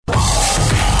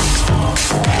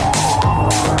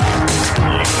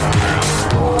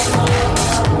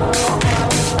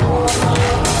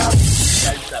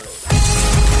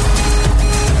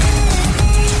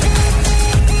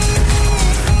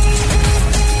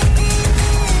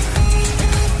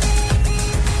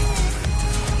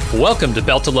Welcome to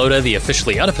Beltalowda, the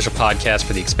officially unofficial podcast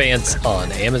for The Expanse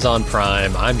on Amazon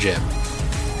Prime. I'm Jim.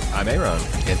 I'm Aaron.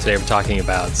 And today we're talking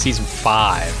about Season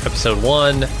 5, Episode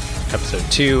 1, Episode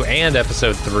 2, and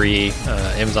Episode 3.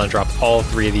 Amazon dropped all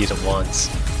three of these at once.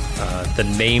 The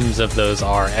names of those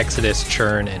are Exodus,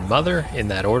 Churn, and Mother, in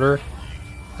that order.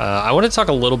 I want to talk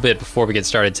a little bit before we get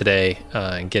started today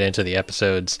and get into the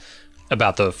episodes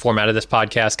about the format of this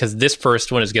podcast, because this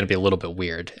first one is going to be a little bit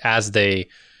weird. As they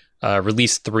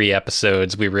released 3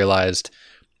 episodes, we realized,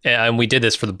 and we did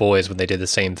this for the boys when they did the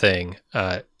same thing,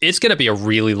 it's going to be a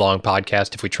really long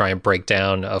podcast if we try and break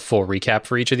down a full recap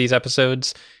for each of these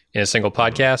episodes in a single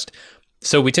podcast.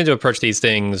 So we tend to approach these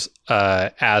things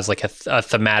as like a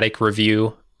thematic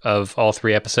review of all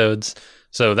 3 episodes.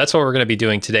 So that's what we're going to be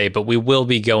doing today, but we will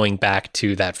be going back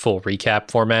to that full recap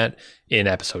format in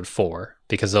Episode 4,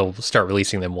 because they'll start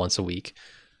releasing them once a week.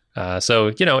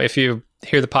 So, you know, if you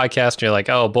hear the podcast and you're like,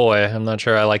 oh boy, I'm not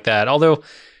sure I like that. Although,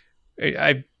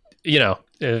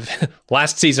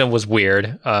 last season was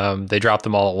weird. They dropped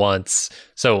them all at once.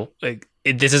 So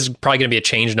this is probably going to be a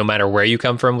change no matter where you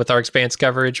come from with our Expanse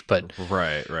coverage. But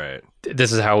Right.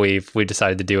 This is how we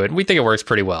decided to do it. And we think it works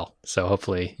pretty well. So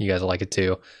hopefully you guys will like it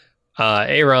too.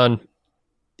 Aaron,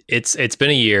 it's been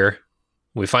a year.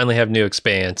 We finally have new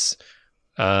Expanse.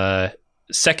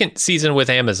 Second season with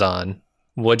Amazon.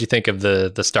 What'd you think of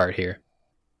the start here?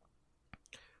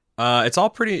 It's all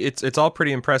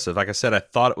pretty impressive. Like I said, I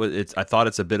thought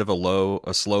it's a bit of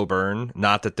a slow burn.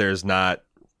 Not that there's not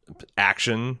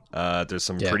action. There's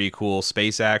some pretty cool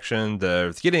space action.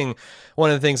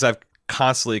 One of the things I've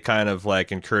constantly kind of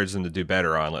like encouraged them to do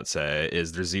better on, let's say,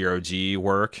 is their zero-G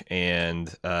work,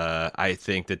 and I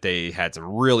think that they had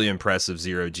some really impressive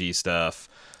zero-G stuff.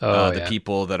 The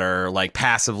people that are like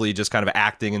passively just kind of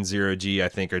acting in zero-G, I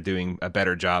think, are doing a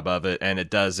better job of it, and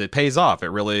it pays off. It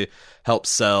really helps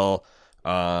sell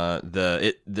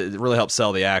it really helps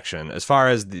sell the action. As far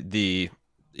as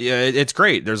it's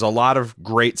great. There's a lot of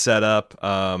great setup.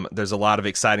 There's a lot of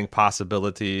exciting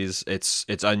possibilities. It's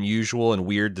unusual and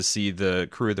weird to see the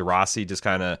crew of the Roci just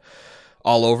kind of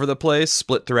all over the place,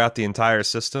 split throughout the entire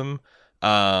system.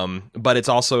 But it's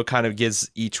also kind of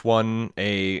gives each one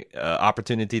a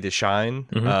opportunity to shine.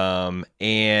 Mm-hmm.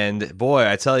 And boy,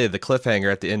 I tell you, the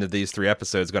cliffhanger at the end of these 3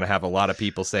 episodes is going to have a lot of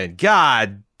people saying,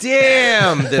 God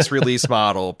damn this release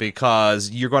model,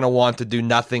 because you're going to want to do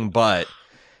nothing but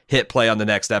hit play on the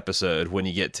next episode when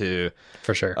you get to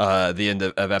for sure the end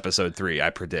of episode 3, I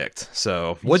predict.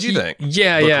 So what'd you think?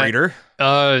 Reader?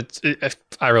 I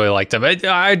really liked them.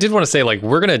 I did want to say, like,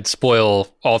 we're going to spoil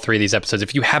all 3 of these episodes.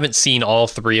 If you haven't seen all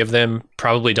 3 of them,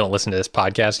 probably don't listen to this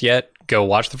podcast yet. Go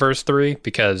watch the first 3,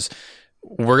 because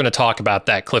we're going to talk about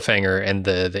that cliffhanger and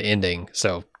the ending.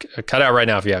 So cut out right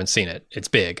now if you haven't seen it. It's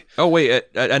big. Oh, wait.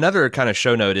 Another kind of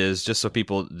show note is, just so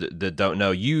people that don't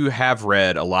know, you have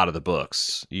read a lot of the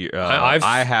books.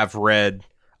 I have read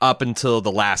up until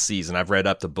the last season. I've read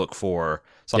up to book 4.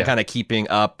 So I'm kind of keeping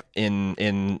up in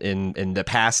the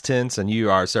past tense, and you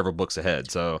are several books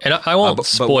ahead. So, and I won't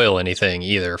spoil anything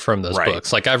either from those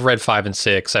books. Like, I've read 5 and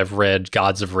 6. I've read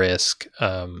Gods of Risk,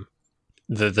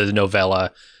 the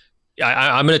novella.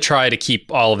 I'm going to try to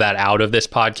keep all of that out of this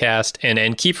podcast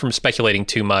and keep from speculating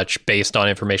too much based on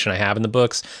information I have in the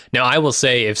books. Now, I will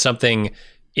say, if something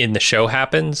in the show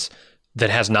happens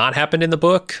that has not happened in the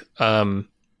book, I'm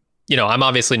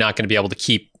obviously not going to be able to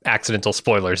keep accidental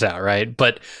spoilers out, right?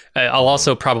 But I'll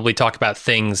also probably talk about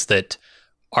things that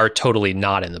are totally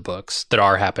not in the books that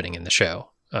are happening in the show,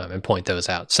 and point those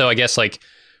out. So I guess, like,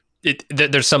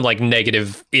 there's some like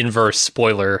negative inverse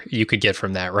spoiler you could get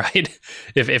from that, right?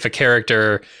 If a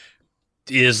character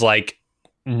is like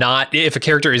if a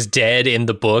character is dead in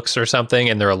the books or something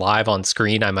and they're alive on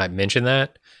screen, I might mention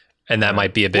that, and that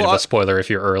might be a bit of a spoiler if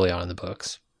you're early on in the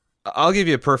books. I'll give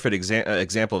you a perfect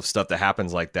example of stuff that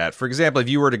happens like that. For example, if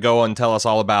you were to go and tell us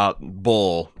all about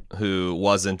Bull, who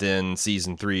wasn't in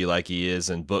season 3 like he is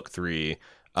in book 3,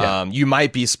 you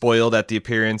might be spoiled at the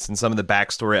appearance and some of the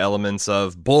backstory elements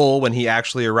of Bull when he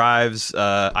actually arrives,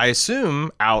 I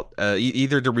assume, out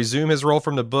either to resume his role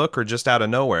from the book or just out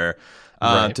of nowhere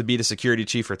to be the security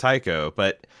chief for Tycho.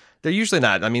 But they're usually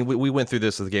not. I mean, we went through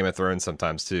this with Game of Thrones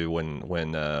sometimes too, when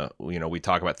we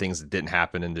talk about things that didn't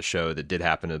happen in the show that did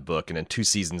happen in the book, and then 2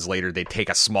 seasons later they take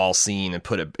a small scene and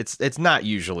put it. It's not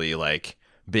usually like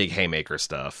big haymaker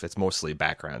stuff. It's mostly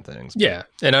background things. Yeah,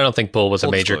 and I don't think Bull was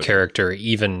a major character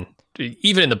even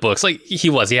in the books. Like, he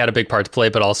had a big part to play,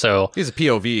 but also he's a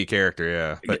POV character.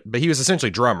 Yeah, but he was essentially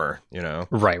drummer.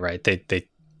 Right. They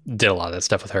did a lot of that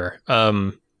stuff with her.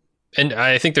 And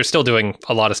I think they're still doing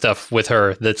a lot of stuff with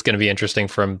her that's going to be interesting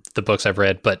from the books I've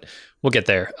read, but we'll get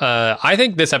there. I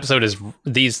think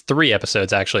these 3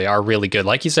 episodes actually are really good.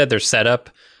 Like you said, they're set up.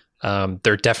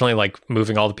 They're definitely like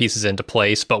moving all the pieces into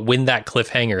place. But when that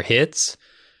cliffhanger hits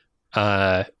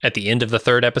at the end of the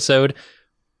 3rd episode,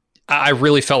 I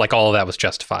really felt like all of that was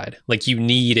justified. Like you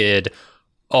needed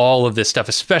all of this stuff,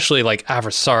 especially like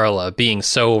Avasarala being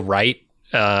so right.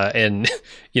 And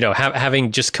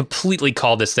having just completely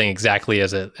called this thing exactly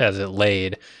as it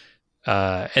laid,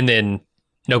 and then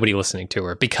nobody listening to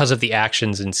her because of the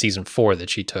actions in season 4 that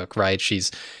she took. Right?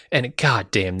 And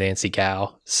goddamn Nancy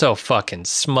Gao, so fucking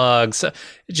smug,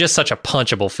 just such a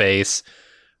punchable face.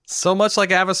 So much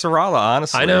like Avasarala,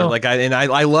 honestly. I know.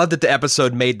 I love that the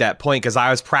episode made that point because I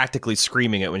was practically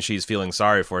screaming it when she's feeling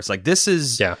sorry for it. It's like, this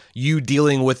is you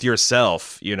dealing with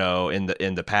yourself, in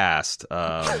the past.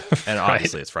 And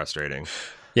obviously it's frustrating.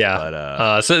 Yeah.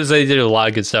 But, so they did a lot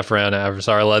of good stuff around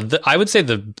Avasarala. I would say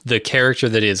the character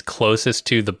that is closest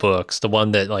to the books, the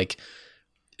one that like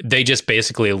they just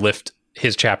basically lift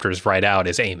his chapters right out,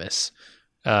 is Amos.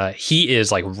 He is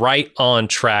like right on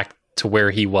track to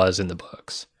where he was in the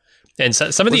books. And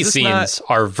so, some of these scenes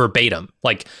are verbatim.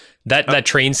 Like that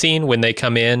train scene when they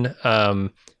come in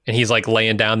and he's like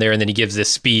laying down there and then he gives this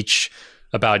speech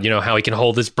about, how he can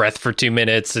hold his breath for 2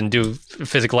 minutes and do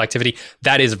physical activity.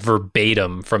 That is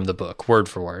verbatim from the book, word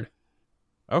for word.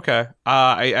 Okay.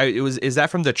 Is that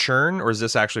from the Churn or is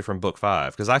this actually from book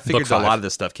 5? Because I figured a lot of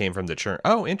this stuff came from the Churn.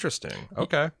 Oh, interesting.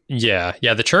 Okay. Yeah.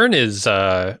 Yeah. The Churn is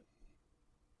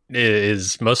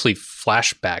mostly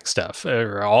flashback stuff,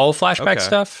 or all flashback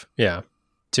stuff. Yeah.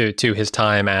 To his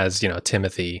time as,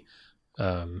 Timothy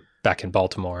back in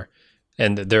Baltimore.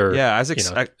 And they're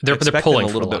they're pulling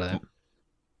a little bit of that.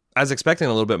 I was expecting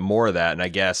a little bit more of that, and I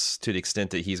guess to the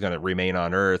extent that he's going to remain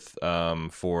on Earth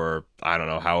for, I don't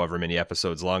know, however many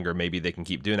episodes longer, maybe they can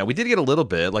keep doing that. We did get a little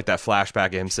bit, like that flashback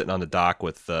of him sitting on the dock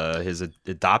with his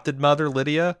adopted mother,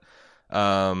 Lydia.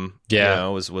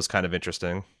 Was kind of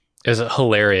interesting. It was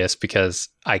hilarious because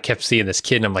I kept seeing this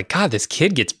kid and I'm like, God, this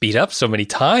kid gets beat up so many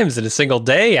times in a single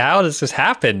day. How does this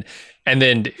happen? And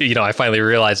then, I finally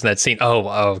realized in that scene,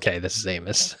 okay, this is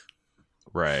Amos.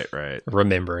 Right.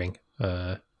 Remembering.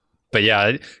 But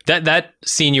yeah, that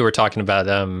scene you were talking about,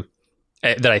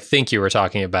 that I think you were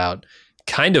talking about,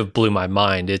 kind of blew my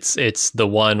mind. It's the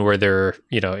one where they're,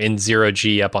 in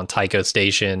 0G up on Tycho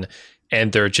Station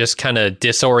and they're just kind of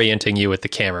disorienting you with the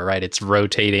camera, right? It's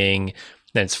rotating.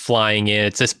 Then it's flying in.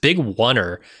 It's this big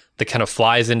oneer that kind of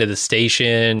flies into the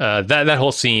station. That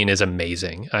whole scene is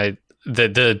amazing.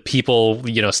 The people,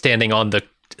 standing on the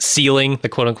ceiling, the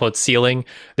quote unquote ceiling,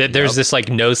 that there's this like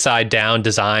no side down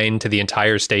design to the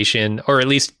entire station, or at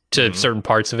least to certain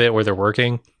parts of it where they're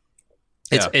working.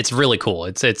 It's really cool.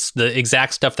 It's the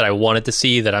exact stuff that I wanted to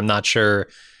see that I'm not sure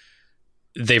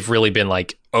they've really been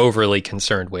like overly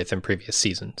concerned with in previous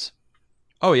seasons.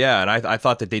 Oh, yeah, and I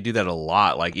thought that they do that a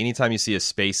lot. Like, anytime you see a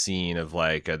space scene of,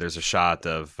 like, there's a shot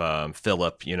of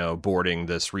Philip, boarding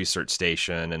this research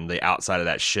station and the outside of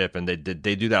that ship, and they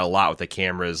do that a lot with the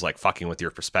cameras, like, fucking with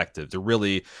your perspective to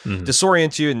really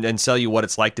disorient you and sell you what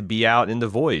it's like to be out in the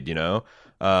void,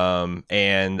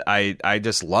 And I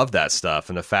just love that stuff,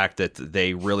 and the fact that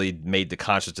they really made the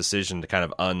conscious decision to kind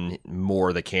of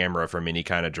unmoor the camera from any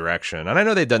kind of direction. And I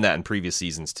know they've done that in previous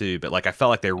seasons, too, but, like, I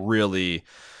felt like they really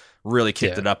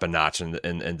kicked it up a notch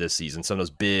in this season. Some of those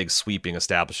big, sweeping,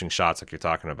 establishing shots like you're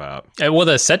talking about. Well,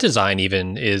 the set design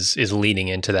even is leaning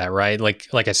into that, right? Like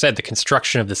I said, the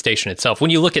construction of the station itself. When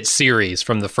you look at series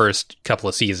from the first couple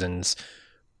of seasons,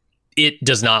 it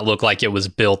does not look like it was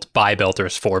built by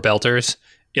Belters for Belters.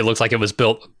 It looks like it was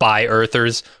built by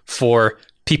Earthers for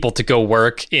people to go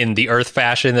work in the Earth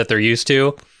fashion that they're used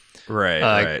to.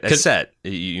 Right. A set,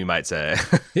 you might say.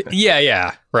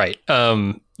 Yeah, right.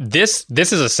 This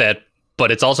is a set, but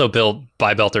it's also built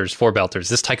by Belters for Belters.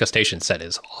 This Tycho Station set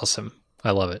is awesome. I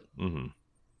love it. Mm-hmm.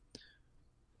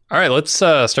 All right, let's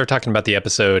start talking about the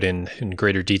episode in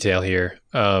greater detail here.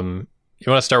 You want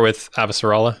to start with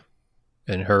Avasarala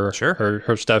and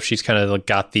her stuff? She's kind of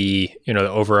got the the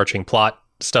overarching plot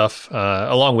stuff,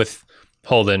 along with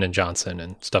Holden and Johnson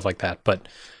and stuff like that. But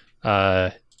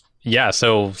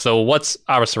so what's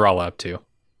Avasarala up to?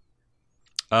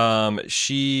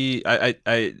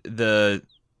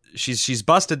 She's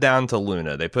busted down to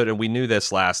Luna. We knew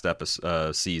this last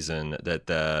season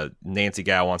that Nancy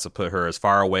Gao wants to put her as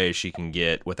far away as she can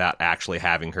get without actually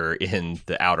having her in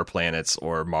the outer planets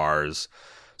or Mars.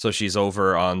 So she's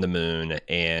over on the moon,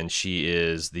 and she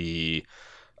is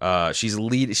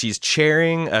she's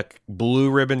chairing a blue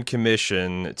ribbon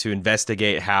commission to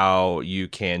investigate how you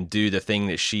can do the thing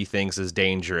that she thinks is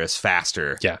dangerous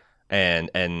faster. Yeah.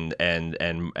 and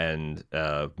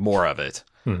more of it.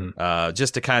 Mm-hmm.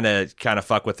 Just to kind of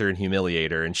fuck with her and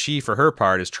humiliate her. And she, for her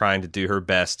part, is trying to do her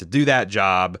best to do that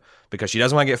job because she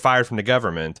doesn't want to get fired from the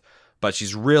government, but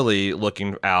she's really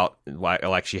looking out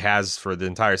like she has for the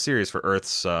entire series for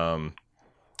Earth's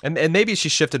and maybe she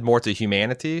shifted more to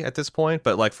humanity at this point,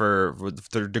 but like for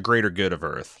the greater good of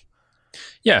Earth.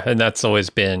 Yeah, and that's always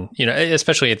been,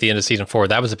 especially at the end of season 4,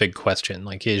 that was a big question.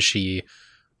 Like, is she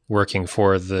working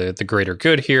for the greater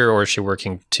good here, or is she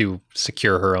working to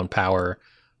secure her own power,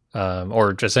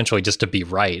 or essentially just to be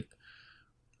right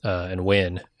and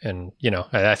win? And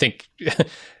I think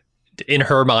in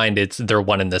her mind, they're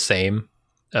one and the same.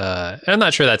 And I'm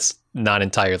not sure that's not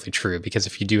entirely true, because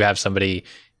if you do have somebody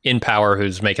in power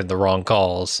who's making the wrong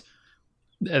calls,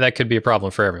 that could be a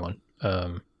problem for everyone.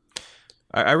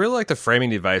 I really like the framing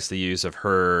device they use of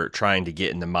her trying to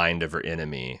get in the mind of her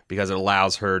enemy, because it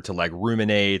allows her to like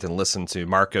ruminate and listen to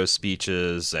Marco's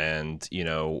speeches and,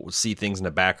 see things in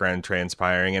the background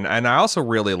transpiring. And I also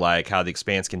really like how The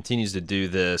Expanse continues to do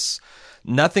this.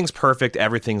 Nothing's perfect.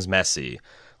 Everything's messy.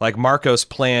 Like, Marco's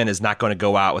plan is not going to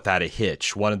go out without a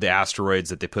hitch. One of the asteroids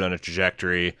that they put on a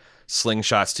trajectory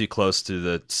slingshots too close to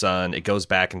the sun. It goes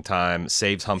back in time,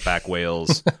 saves humpback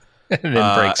whales. And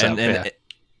then breaks up.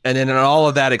 And then all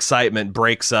of that excitement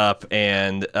breaks up,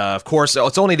 and of course,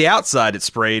 it's only the outside it's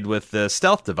sprayed with the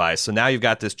stealth device. So now you've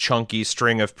got this chunky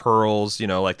string of pearls,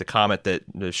 like the comet that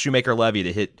the Shoemaker Levy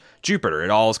to hit Jupiter. It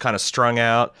all is kind of strung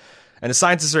out, and the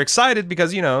scientists are excited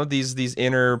because these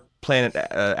inner planet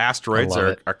asteroids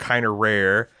are kind of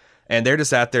rare, and they're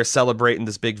just out there celebrating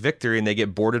this big victory, and they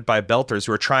get boarded by Belters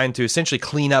who are trying to essentially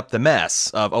clean up the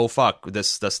mess of, oh fuck, this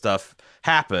stuff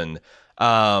happened.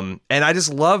 And I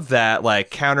just love that, like,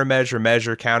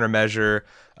 countermeasure.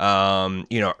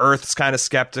 Earth's kind of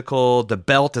skeptical. The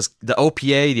Belt is the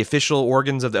OPA, the official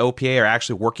organs of the OPA are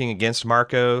actually working against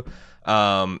Marco.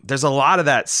 There's a lot of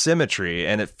that symmetry,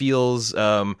 and it feels,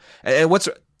 and what's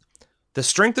the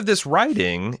strength of this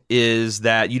writing is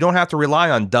that you don't have to rely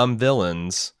on dumb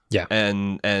villains,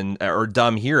 or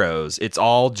dumb heroes. It's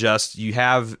all just, you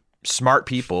have smart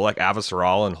people like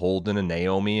Avasarala and Holden and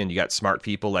Naomi, and you got smart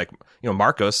people like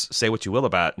Marcos. Say what you will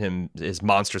about him, his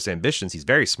monstrous ambitions, he's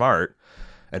very smart,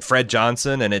 and Fred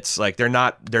Johnson. And it's like they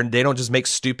don't just make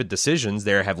stupid decisions.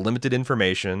 They have limited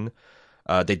information.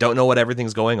 They don't know what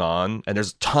everything's going on, and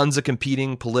there's tons of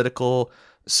competing political,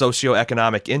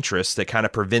 socioeconomic interests that kind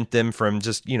of prevent them from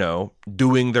just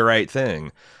doing the right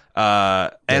thing.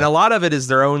 And a lot of it is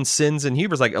their own sins and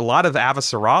hubris. Like, a lot of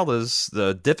Avasarala's,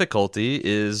 the difficulty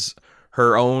is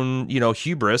her own,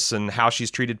 hubris and how she's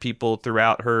treated people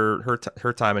throughout her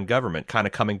time in government, kind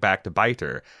of coming back to bite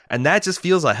her. And that just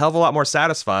feels a hell of a lot more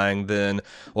satisfying than,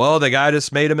 well, the guy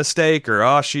just made a mistake, or,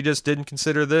 oh, she just didn't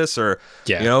consider this, or,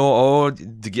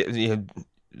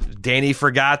 Danny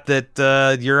forgot that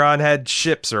Euron had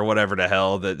ships, or whatever the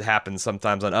hell that happens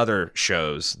sometimes on other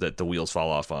shows that the wheels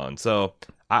fall off on. So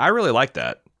I really like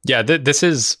that. Yeah, this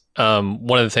is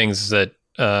one of the things that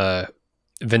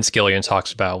Vince Gilligan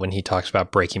talks about when he talks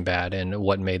about Breaking Bad and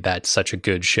what made that such a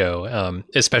good show,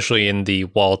 especially in the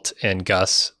Walt and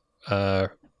Gus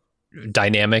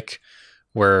dynamic,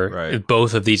 where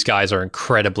both of these guys are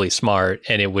incredibly smart,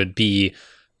 and it would be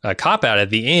a cop-out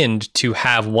at the end to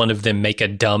have one of them make a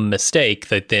dumb mistake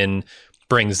that then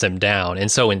brings them down. And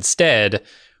so instead,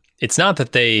 it's not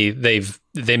that they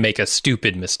make a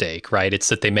stupid mistake, right? It's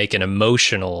that they make an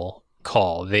emotional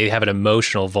call. They have an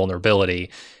emotional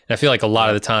vulnerability. And I feel like a lot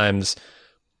of the times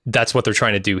that's what they're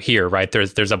trying to do here, right?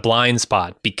 There's a blind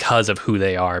spot because of who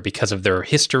they are, because of their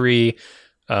history,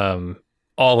 all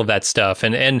of that stuff.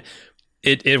 And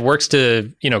it works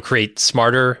to, create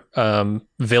smarter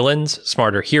villains,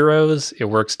 smarter heroes. It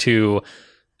works to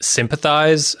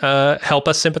help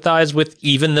us sympathize with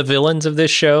even the villains of this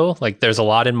show. Like, there's a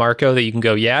lot in Marco that you can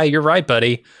go, yeah, you're right,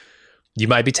 buddy. You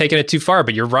might be taking it too far,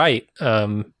 but you're right.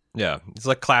 Yeah, it's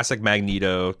like classic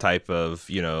Magneto type of,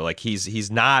 like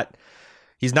he's not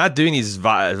doing these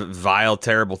vile,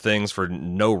 terrible things for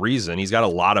no reason. He's got a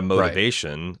lot of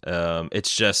motivation. Right.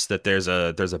 It's just that there's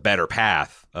a better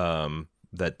path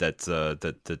that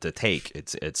take.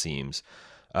 It seems.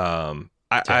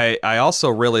 I also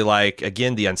really like,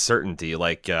 again, the uncertainty.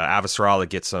 Like, Avasarala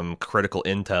gets some critical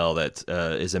intel that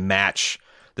is a match.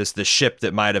 The ship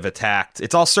that might have attacked.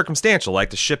 It's all circumstantial. Like,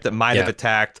 the ship that might have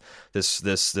attacked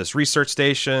this research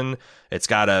station. It's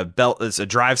got a belt. It's a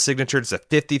drive signature. It's a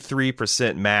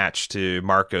 53% match to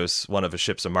Marcos, one of the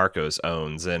ships that Marcos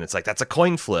owns, and it's like, that's a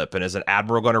coin flip. And is an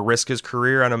admiral going to risk his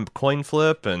career on a coin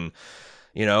flip? And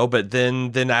But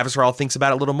then Avasarala thinks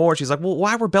about it a little more. She's like, well,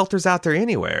 why were Belters out there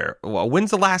anywhere? Well,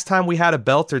 when's the last time we had a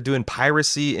Belter doing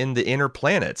piracy in the inner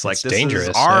planets? Like, this dangerous,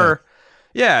 is our...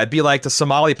 Yeah, it'd be like the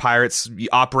Somali pirates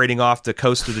operating off the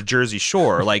coast of the Jersey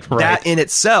Shore. Like, that in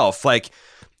itself, like,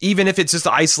 even if it's just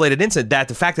an isolated incident,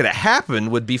 the fact that it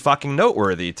happened would be fucking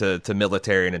noteworthy to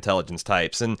military and intelligence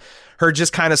types. And her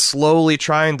just kind of slowly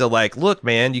trying to, like, look,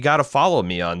 man, you got to follow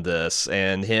me on this.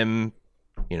 And him,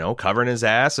 covering his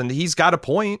ass. And he's got a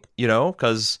point,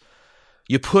 because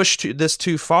you push this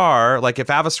too far. Like, if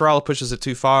Avasarala pushes it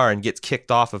too far and gets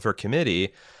kicked off of her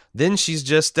committee, then she's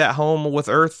just at home with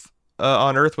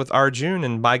on Earth with Arjun,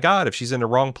 and my God, if she's in the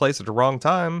wrong place at the wrong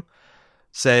time,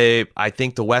 say, I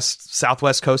think the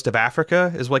southwest coast of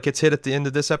Africa is what gets hit at the end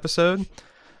of this episode.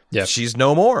 Yeah, she's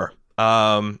no more.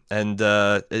 That's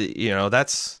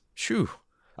shoo.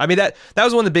 I mean, that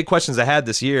was one of the big questions I had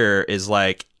this year is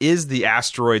like, is the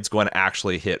asteroids going to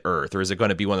actually hit Earth, or is it going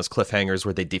to be one of those cliffhangers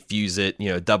where they defuse it,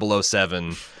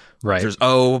 007? Right. There's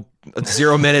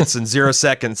 0 minutes and 0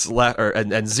 seconds left,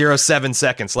 and 07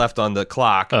 seconds left on the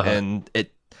clock, and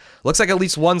it looks like at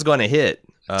least one's going to hit.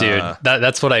 Dude,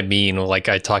 that's what I mean. Like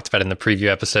I talked about in the preview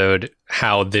episode,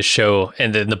 how this show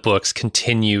and then the books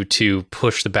continue to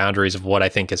push the boundaries of what I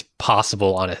think is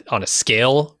possible on a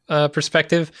scale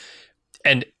perspective,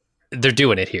 and they're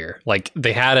doing it here. Like,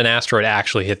 they had an asteroid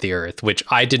actually hit the Earth, which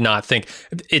I did not think.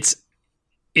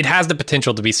 It has the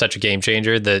potential to be such a game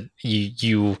changer that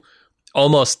you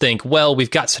almost think, well,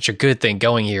 we've got such a good thing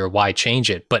going here, why change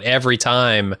it? But every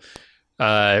time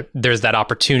there's that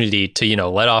opportunity to,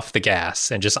 let off the gas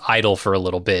and just idle for a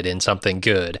little bit in something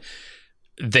good,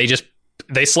 they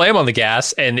slam on the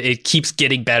gas and it keeps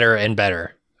getting better and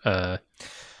better. I'm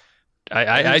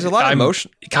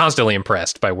constantly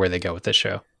impressed by where they go with this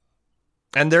show.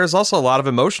 And there's also a lot of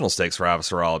emotional stakes for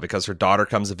Avasarala because her daughter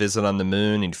comes to visit on the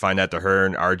moon, and you find out that her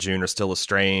and Arjun are still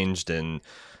estranged. And,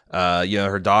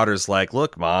 her daughter's like,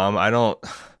 look, Mom, I don't,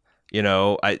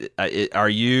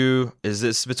 is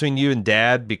this between you and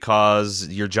Dad because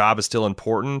your job is still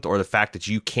important, or the fact that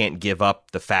you can't give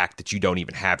up the fact that you don't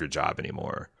even have your job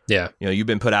anymore? Yeah. You've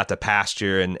been put out to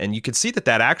pasture, and you can see that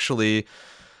actually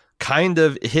kind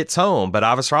of hits home. But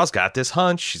Avasarala's got this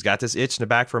hunch, she's got this itch in the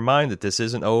back of her mind that this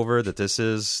isn't over, that this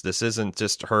isn't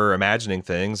just her imagining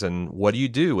things. And what do you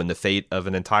do when the fate of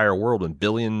an entire world and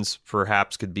billions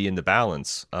perhaps could be in the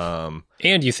balance? And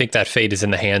you think that fate is in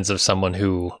the hands of someone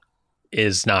who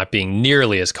is not being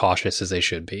nearly as cautious as they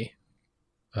should be.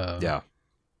 Good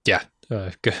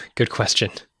question.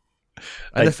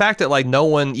 And the fact that, like, no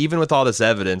one, even with all this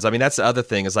evidence, I mean, that's the other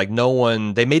thing, is like, no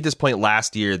one, they made this point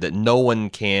last year that no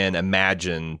one can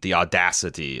imagine the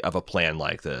audacity of a plan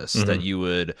like this.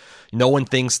 That no one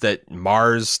thinks that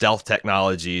Mars stealth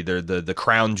technology, the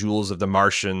crown jewels of the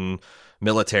Martian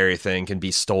military thing, can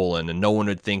be stolen, and no one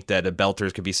would think that a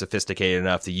Belters could be sophisticated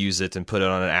enough to use it and put it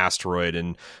on an asteroid.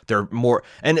 And they're more,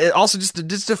 and it also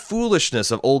just the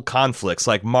foolishness of old conflicts,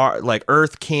 like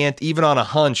Earth can't, even on a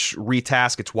hunch,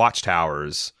 retask its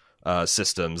watchtowers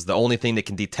systems. The only thing that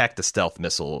can detect a stealth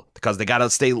missile, because they got to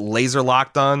stay laser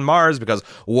locked on Mars, because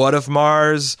what if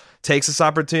Mars takes this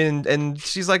opportunity? And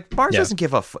she's like, Mars doesn't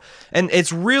give a and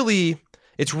it's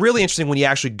really interesting when you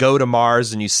actually go to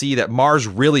Mars and you see that Mars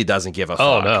really doesn't give a fuck.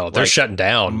 Oh, no. They're shutting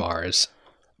down Mars.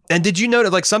 And did you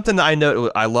notice, like, something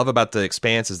that I love about The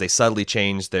Expanse is they subtly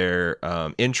changed their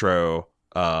intro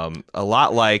a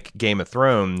lot like Game of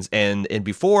Thrones. And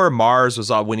before, Mars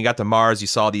was all, when you got to Mars, you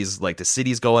saw these, like, the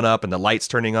cities going up and the lights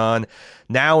turning on.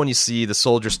 Now when you see the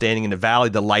soldiers standing in the valley,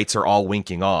 the lights are all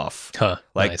winking off.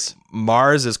 Nice.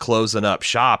 Mars is closing up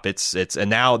shop. It's and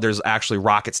now there's actually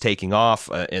rockets taking off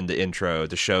in the intro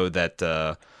to show that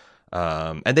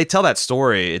and they tell that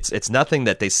story. It's nothing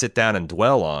that they sit down and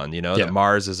dwell on, that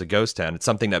Mars is a ghost town. It's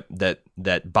something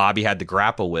that Bobby had to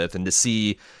grapple with, and to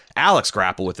see Alex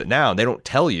grapple with it now, and they don't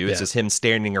tell you. It's just him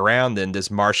standing around in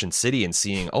this Martian city and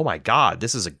seeing, oh my God,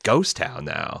 this is a ghost town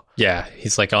now. Yeah,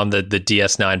 he's like on the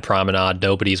DS9 promenade.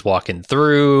 Nobody's walking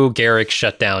through. Garrick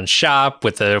shut down shop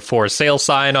with a for sale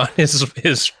sign on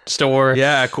his store.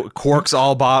 Yeah, Quark's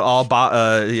all bottles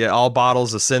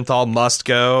of synthol must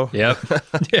go. Yep.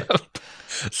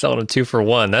 Selling them 2 for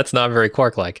 1. That's not very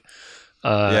Quark like.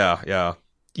 Yeah.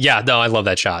 No, I love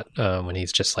that shot when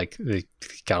he's just like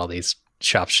got all these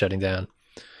shops shutting down.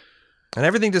 And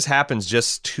everything just happens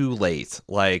just too late.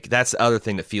 Like, that's the other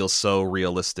thing that feels so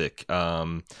realistic.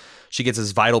 She gets this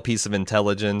vital piece of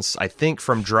intelligence, I think,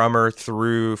 from Drummer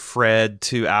through Fred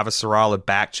to Avasarala,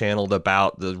 back channeled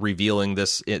about revealing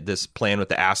this plan with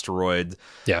the asteroid.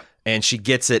 Yeah. and she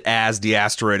gets it as the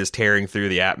asteroid is tearing through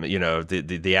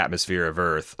the the atmosphere of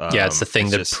Earth. Yeah, it's the thing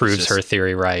that proves her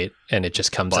theory right, and it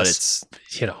just comes as,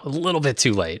 a little bit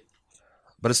too late.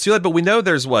 But it's too late. But we know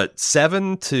there's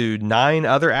 7 to 9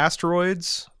 other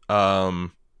asteroids.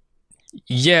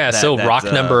 Yeah, rock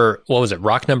number, what was it?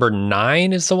 Rock number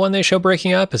 9 is the one they show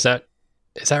breaking up. Is that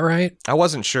right? I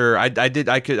wasn't sure.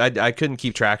 I couldn't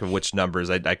keep track of which numbers.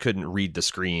 I couldn't read the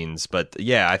screens. But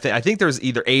yeah, I think there's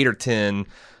either 8 or 10.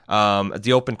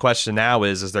 The open question now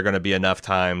is there going to be enough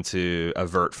time to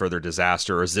avert further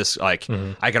disaster, or is this like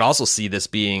I could also see this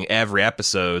being every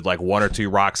episode, like 1 or 2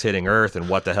 rocks hitting Earth, and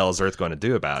what the hell is Earth going to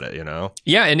do about it?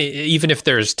 Yeah, and even if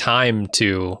there's time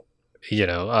to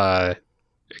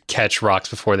catch rocks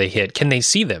before they hit, can they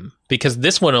see them? Because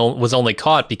this one was only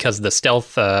caught because the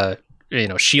stealth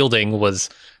shielding was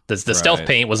the stealth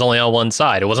paint was only on one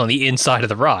side. It was on the inside of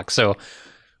the rock. So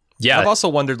yeah, I've also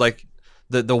wondered, like,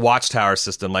 the watchtower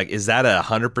system, like, is that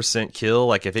 100% kill?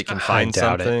 Like, if it can find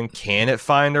something, can it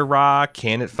find a rock?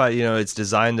 Can it find, it's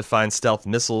designed to find stealth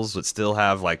missiles that still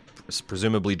have, like,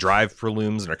 presumably drive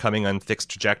plumes and are coming on fixed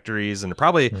trajectories, and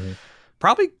probably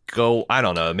go, I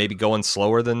don't know, maybe going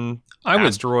slower than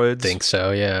asteroids. I think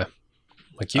so, yeah.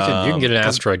 Like, you can get an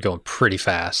asteroid going pretty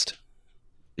fast.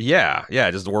 Yeah,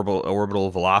 just orbital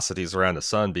velocities around the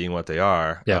sun being what they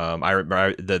are. Yeah. I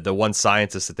remember the one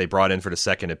scientist that they brought in for the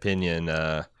second opinion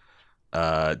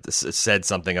said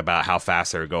something about how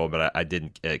fast they were going, but I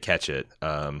didn't catch it.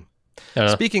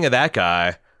 Speaking of that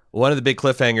guy, one of the big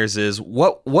cliffhangers is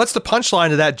what's the punchline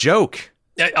to that joke?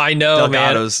 I know,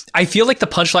 Delgado's. Man. I feel like the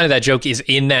punchline of that joke is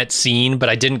in that scene, but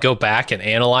I didn't go back and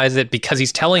analyze it because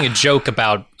he's telling a joke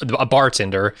about a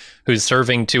bartender who's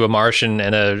serving to a Martian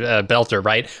and a belter,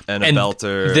 right? And a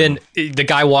belter. Then the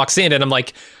guy walks in, and I'm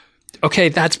like, okay,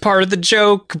 that's part of the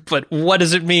joke, but what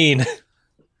does it mean?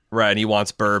 Right, and he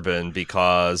wants bourbon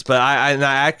because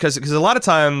a lot of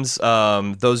times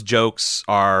those jokes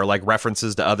are like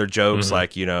references to other jokes,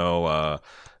 like a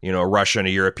Russian, a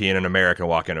European, and American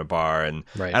walk in a bar, and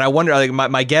I wonder. Like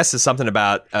my guess is something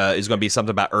about is going to be something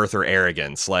about Earther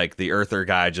arrogance. Like the Earther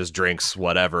guy just drinks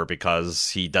whatever because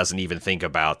he doesn't even think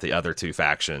about the other 2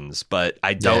 factions. But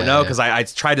I don't know, because I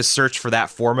tried to search for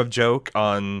that form of joke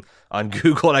on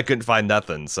Google and I couldn't find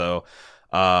nothing. So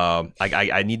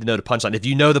I need to know the punchline. If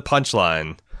you know the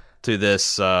punchline to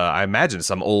this, I imagine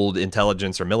some old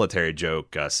intelligence or military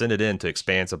joke, send it in to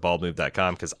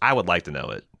expanse@baldmove.com, because I would like to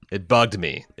know it. It bugged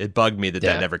me.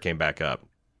 That never came back up.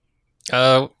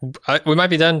 We might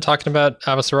be done talking about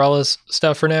Avasarala's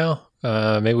stuff for now.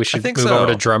 Maybe we should move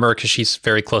over to Drummer, because she's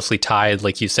very closely tied,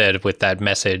 like you said, with that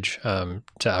message to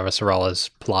Avasarala's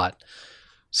plot.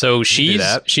 So she's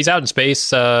out in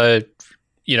space,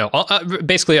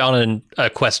 basically on a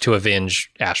quest to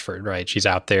avenge Ashford, right? She's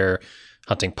out there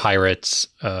hunting pirates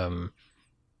and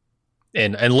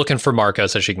looking for Marco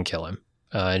so she can kill him.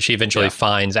 And she eventually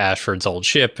finds Ashford's old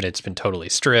ship, and it's been totally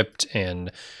stripped.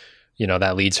 And,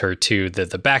 that leads her to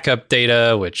the backup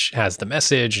data, which has the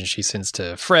message, and she sends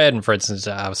to Fred, and Fred sends to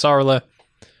Avasarala.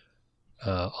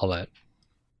 All that.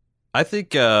 I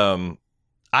think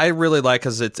I really like,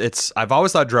 because I've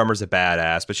always thought Drummer's a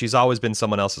badass, but she's always been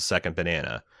someone else's second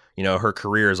banana. Her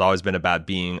career has always been about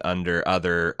being under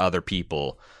other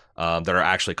people that are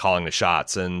actually calling the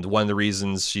shots. And one of the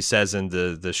reasons she says in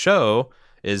the show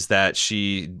is that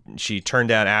she turned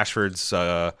down Ashford's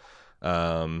because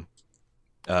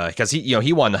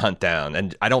he wanted to hunt down,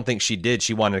 and I don't think she did.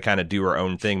 She wanted to kind of do her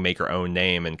own thing, make her own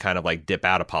name, and kind of like dip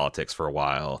out of politics for a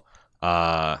while.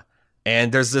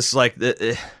 And there's this like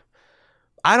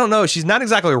I don't know. She's not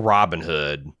exactly Robin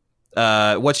Hood.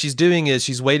 What she's doing is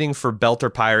she's waiting for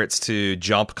belter pirates to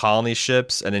jump colony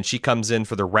ships, and then she comes in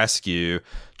for the rescue,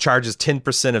 charges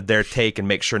 10% of their take, and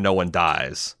makes sure no one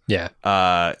dies. Yeah.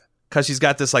 Because she's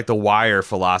got this, like, the Wire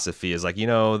philosophy is like,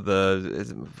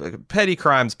 the petty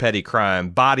crime's petty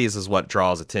crime. Bodies is what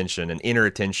draws attention, and inner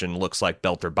attention looks like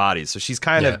belter bodies. So she's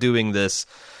kind of doing this.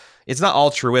 It's not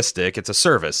altruistic. It's a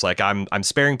service. Like, I'm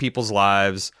sparing people's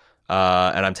lives,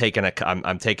 and I'm taking a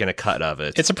cut of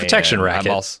it. It's a protection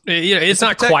racket. It's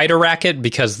not quite a racket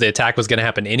because the attack was going to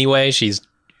happen anyway.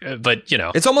 But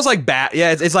it's almost like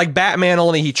it's like Batman,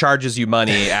 only he charges you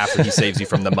money after he saves you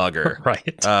from the mugger.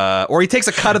 Right. Or he takes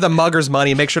a cut of the mugger's money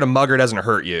and makes sure the mugger doesn't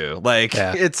hurt you. Like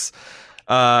it's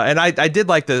and I did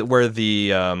like where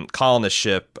the colonist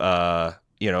ship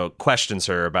questions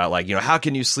her about, like, how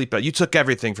can you sleep? You took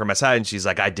everything from my side, and she's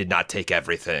like, I did not take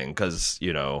everything, because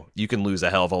you can lose a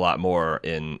hell of a lot more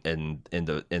in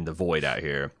the void out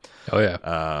here. Oh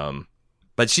yeah.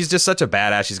 But she's just such a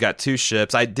badass. She's got 2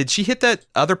 ships. Did she hit that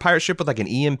other pirate ship with like an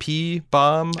EMP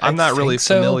bomb? I'm not really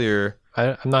familiar.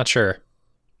 I'm not sure.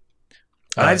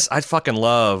 I fucking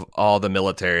love all the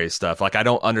military stuff. Like, I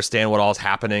don't understand what all's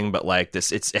happening, but like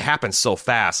it happens so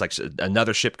fast. Like,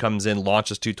 another ship comes in,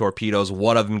 launches 2 torpedoes.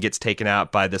 One of them gets taken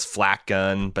out by this flak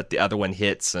gun, but the other one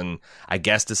hits and I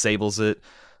guess disables it.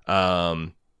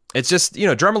 It's just,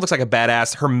 Drummer looks like a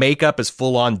badass. Her makeup is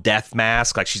full on death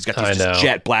mask. Like, she's got these just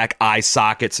jet black eye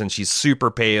sockets and she's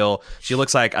super pale. She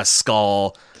looks like a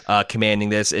skull commanding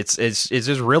this. It's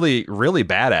just really, really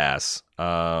badass.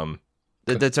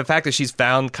 The fact that she's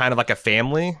found kind of like a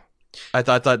family, I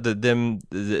thought them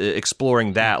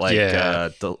exploring that, like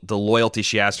the loyalty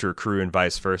she has to her crew and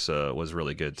vice versa, was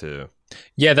really good too.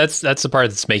 Yeah, that's the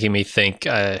part that's making me think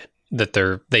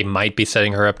that they might be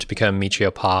setting her up to become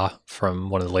Michio Pa from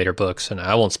one of the later books, and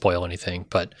I won't spoil anything,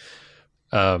 but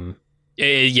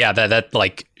that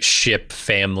like ship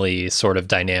family sort of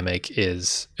dynamic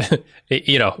is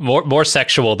more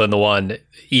sexual than the one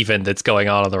even that's going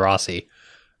on the Roci.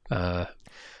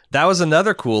 That was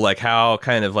another cool, like, how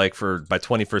kind of like by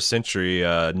 21st century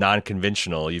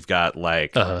non-conventional. You've got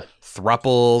like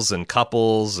thruples and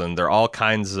couples, and they're all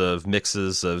kinds of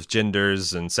mixes of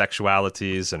genders and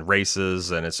sexualities and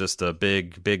races, and it's just a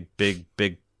big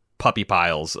puppy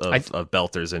piles of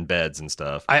belters in beds and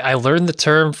stuff. I learned the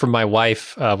term from my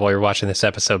wife while we were watching this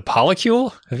episode.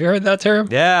 Polycule? Have you heard that term?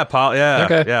 Yeah,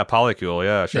 polycule.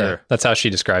 Yeah, sure. Yeah, that's how she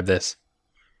described this.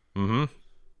 Mm-hmm.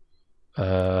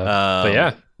 But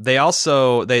yeah. They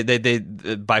also they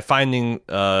by finding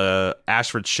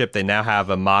Ashford's ship, they now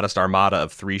have a modest armada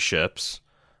of 3 ships.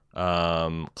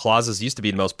 Claus's used to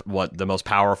be the most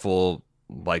powerful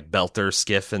like belter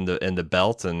skiff in the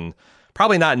belt, and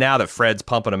probably not now that Fred's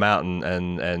pumping them out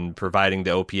and providing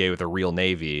the OPA with a real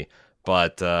navy.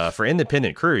 But for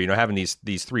independent crew, having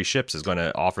these 3 ships is going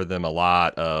to offer them a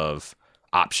lot of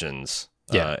options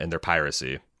in their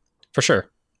piracy. For sure.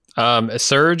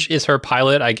 Serge is her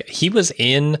pilot. He was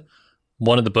in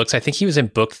one of the books. I think he was in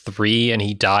book 3, and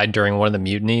he died during one of the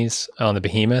mutinies on the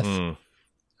Behemoth.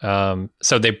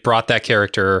 So they brought that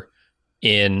character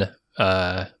in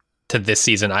to this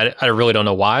season. I really don't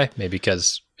know why. Maybe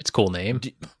because it's a cool name.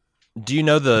 Do you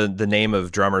know the name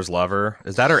of Drummer's lover?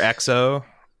 Is that her XO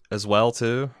as well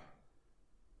too?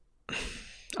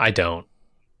 I don't.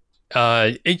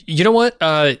 You know what?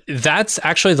 That's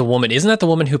actually the woman. Isn't that the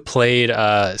woman who played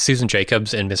Susan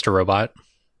Jacobs in Mr. Robot?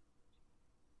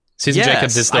 Susan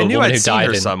Jacobs is the woman who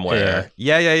died somewhere.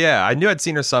 Yeah. I knew I'd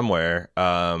seen her somewhere.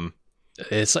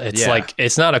 It's like,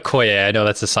 it's not Okoye. I know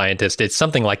that's a scientist. It's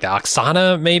something like that.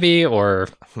 Oksana, maybe, or.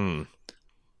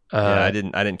 I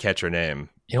didn't catch her name.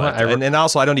 You know what? And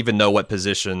also, I don't even know what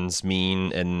positions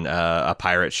mean in a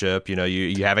pirate ship.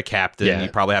 You have a captain, you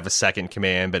probably have a second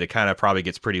command, but it kind of probably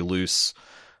gets pretty loose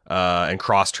and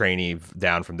cross training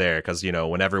down from there. Because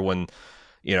when everyone,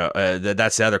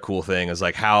 that's the other cool thing is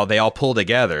like how they all pull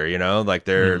together. Like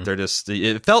they're just.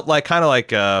 It felt like kind of like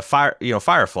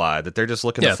Firefly, that they're just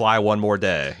looking to fly one more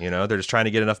day. They're just trying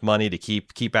to get enough money to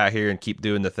keep out here and keep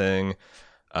doing the thing.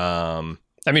 I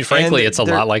mean, frankly, it's a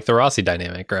lot like the Roci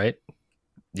dynamic, right?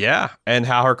 Yeah, and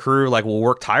how her crew will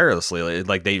work tirelessly.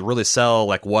 Like they really sell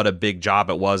like what a big job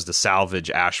it was to salvage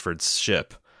Ashford's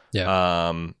ship.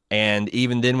 Yeah. And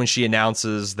even then, when she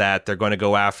announces that they're going to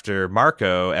go after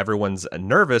Marco, everyone's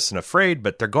nervous and afraid,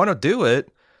 but they're going to do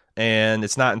it. And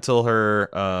it's not until her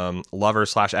lover /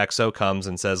 XO comes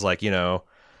and says, like, you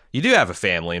do have a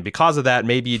family, and because of that,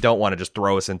 maybe you don't want to just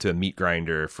throw us into a meat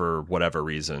grinder for whatever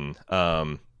reason.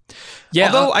 Although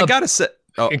I gotta say,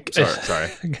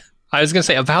 sorry. I was going to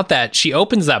say about that, she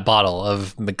opens that bottle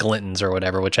of McGlinton's or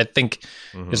whatever, which I think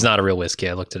is not a real whiskey.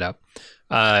 I looked it up.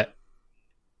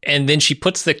 And then she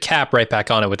puts the cap right back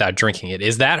on it without drinking it.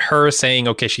 Is that her saying,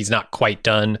 okay, she's not quite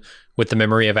done with the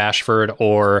memory of Ashford?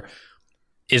 Or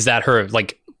is that her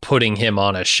like putting him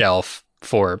on a shelf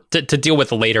to deal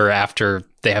with later after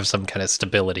they have some kind of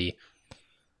stability?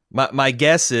 My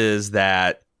guess is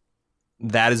that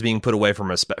is being put away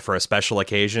for a special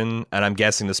occasion, and I'm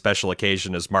guessing the special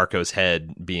occasion is Marco's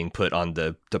head being put on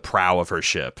the prow of her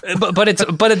ship.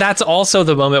 But that's also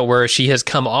the moment where she has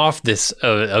come off this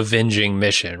avenging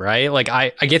mission, right? Like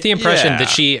I get the impression that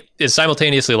she is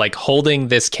simultaneously like holding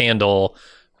this candle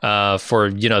for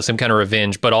some kind of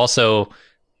revenge, but also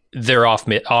they're off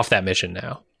that mission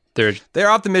now. They're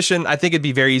off the mission. I think it'd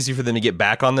be very easy for them to get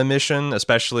back on the mission,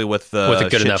 especially with a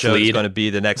good enough lead. It's going to be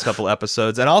the next couple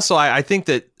episodes. And also, I think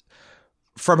that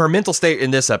from her mental state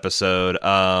in this episode,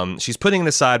 she's putting it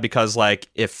aside because, like,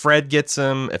 if Fred gets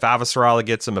him, if Avasarala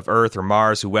gets him, if Earth or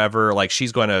Mars, whoever, like,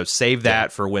 she's going to save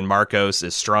that for when Marcos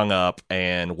is strung up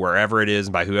and wherever it is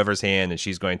by whoever's hand, and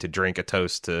she's going to drink a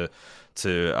toast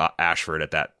to Ashford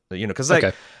at that. Because, like...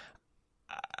 Okay.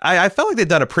 I felt like they've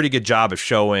done a pretty good job of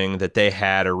showing that they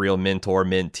had a real mentor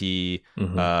mentee,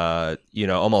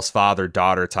 almost father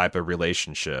daughter type of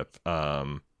relationship.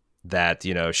 That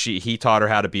he taught her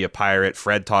how to be a pirate.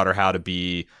 Fred taught her how to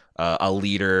be a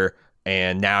leader,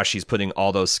 and now she's putting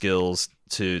all those skills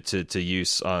to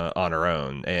use on her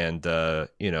own. And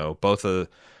both of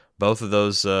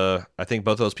those, I think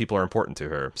both of those people are important to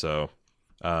her. So.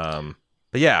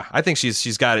 But yeah, I think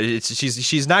she's got it.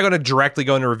 She's not going to directly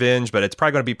go into revenge, but it's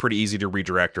probably going to be pretty easy to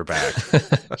redirect her back.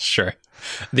 Sure.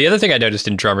 The other thing I noticed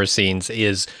in Drummer scenes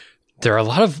is there are a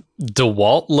lot of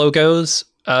DeWalt logos,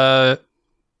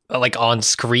 like on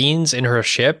screens in her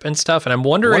ship and stuff. And I'm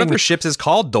wondering, one of her ships is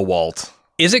called DeWalt.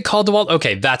 Is it called DeWalt?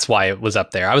 Okay, that's why it was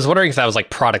up there. I was wondering if that was like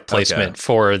product placement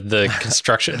for the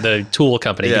construction, the tool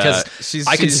company, because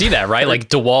I could see that, right? Like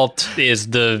DeWalt is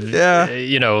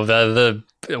the,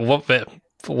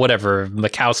 whatever,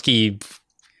 Mikowski,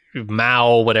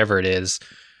 Mao, whatever it is.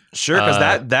 Sure,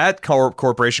 because that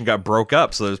corporation got broke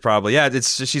up, so there's probably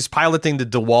she's piloting the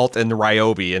DeWalt and the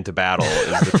Ryobi into battle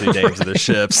is the two names of the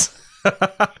ships.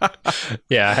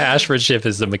 Yeah, Ashford's ship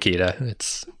is the Makita.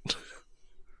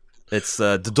 It's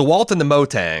the DeWalt and the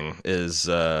Motang is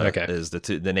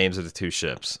the names of the two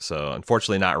ships. So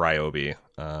unfortunately, not Ryobi.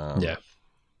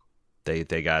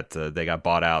 They got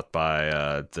bought out by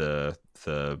the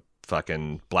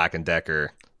fucking Black and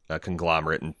Decker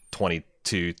conglomerate in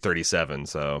 2237.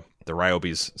 So the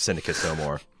Ryobi's syndicate's no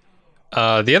more.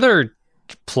 The other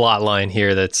plot line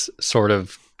here that's sort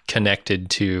of connected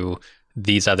to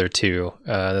these other two,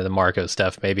 the Marco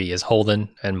stuff, maybe, is Holden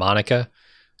and Monica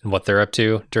and what they're up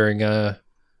to during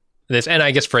this, and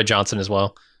I guess Fred Johnson as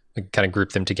well. We kind of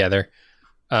group them together.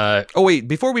 Wait,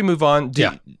 before we move on, do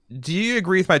you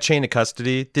agree with my chain of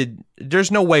custody?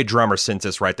 There's no way Drummer sent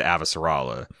this right to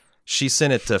Avasarala. She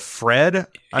sent it to Fred,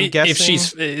 I'm guessing? If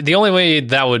she's the only way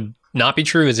that would not be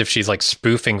true is if she's like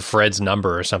spoofing Fred's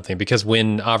number or something, because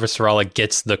when Avasarala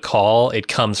gets the call, it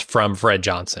comes from Fred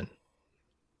Johnson.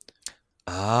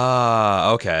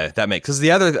 Okay, that makes, because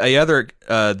the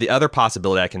other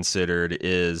possibility I considered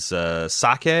is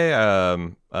Sake.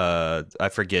 I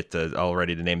forget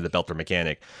already the name of the Belter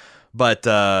mechanic,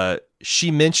 but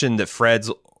she mentioned that Fred's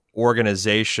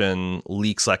organization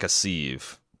leaks like a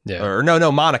sieve. Yeah. Or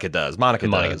no, Monica does. Monica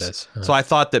does. Uh-huh. So I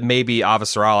thought that maybe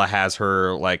Avasarala has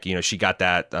her, like, she got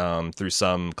that through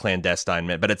some clandestine,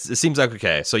 but it seems like,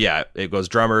 okay. So yeah, it goes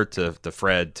Drummer to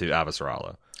Fred to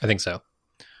Avasarala. I think so.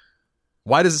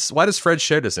 Why does Fred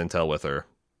share this intel with her?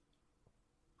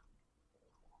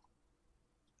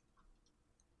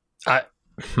 I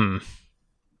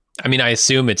mean, I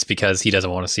assume it's because he doesn't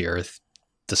want to see Earth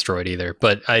destroyed either,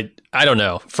 but I don't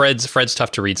know. Fred's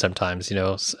tough to read sometimes, He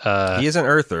is an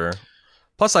Earther.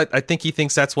 Plus, I think he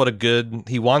thinks that's what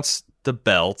he wants the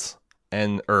Belt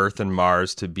and Earth and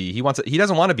Mars to be. He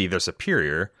doesn't want to be their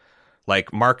superior,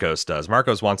 like Marcos does.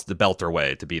 Marcos wants the Belter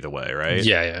way to be the way, right?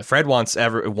 Yeah. Fred wants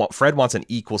an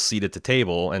equal seat at the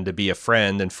table and to be a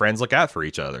friend, and friends look out for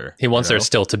each other. He wants there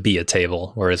still to be a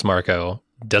table, whereas Marco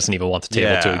doesn't even want the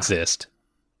table to exist.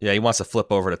 Yeah, he wants to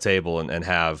flip over the table and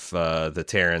have the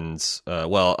Terrans,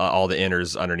 all the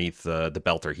inners underneath the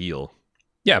Belter heel.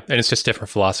 Yeah, and it's just different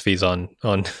philosophies on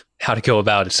how to go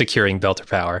about securing Belter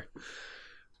power.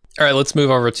 All right, let's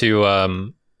move over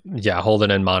to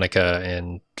Holden and Monica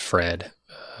and Fred,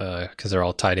 because they're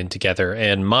all tied in together.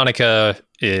 And Monica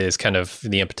is kind of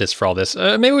the impetus for all this.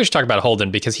 Maybe we should talk about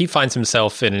Holden, because he finds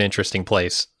himself in an interesting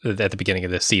place at the beginning of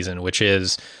this season, which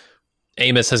is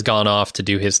Amos has gone off to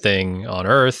do his thing on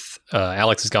Earth.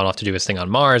 Alex has gone off to do his thing on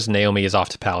Mars. Naomi is off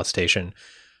to Palace Station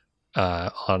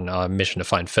on a mission to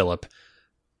find Philip.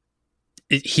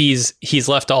 He's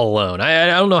left all alone. I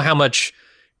don't know how much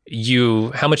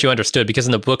you understood, because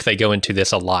in the book they go into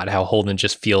this a lot, how Holden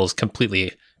just feels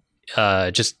completely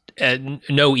just at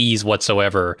no ease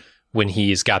whatsoever when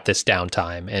he's got this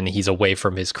downtime and he's away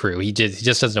from his crew. He just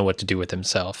doesn't know what to do with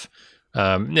himself.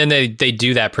 And they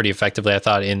do that pretty effectively, I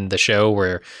thought, in the show,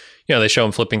 where they show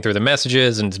him flipping through the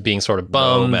messages and being sort of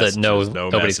bummed that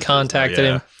nobody's contacted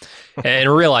him,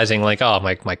 and realizing like, oh,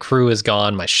 my crew is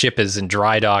gone, my ship is in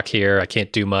dry dock here, I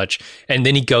can't do much. And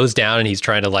then he goes down and he's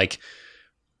trying to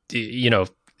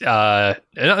not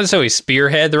necessarily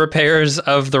spearhead the repairs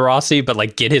of the Rossi, but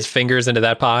like get his fingers into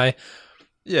that pie.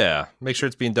 Yeah, make sure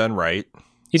it's being done right.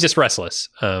 He's just restless,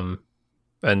 and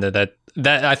that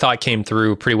I thought came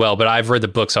through pretty well. But I've read the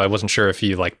book, so I wasn't sure if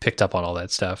you like picked up on all that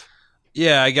stuff.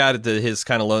 Yeah, I got it. His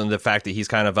kind of the fact that he's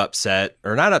kind of upset,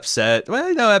 or not upset.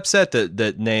 Well, upset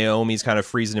that Naomi's kind of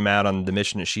freezing him out on the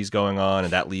mission that she's going on,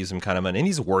 and that leaves him kind of, and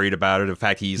he's worried about it. In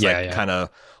fact, he's kind of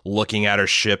looking at her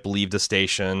ship leave the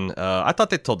station. I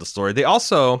thought they told the story. They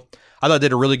also, thought it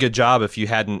did a really good job. If you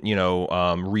hadn't,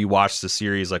 rewatched the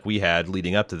series like we had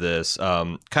leading up to this,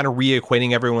 kind of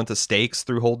reacquainting everyone with the stakes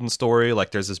through Holden's story.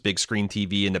 Like there's this big screen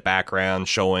TV in the background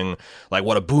showing like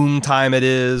what a boom time it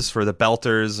is for the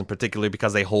Belters, and particularly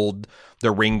because they hold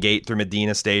the ring gate through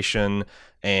Medina Station.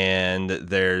 And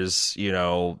there's,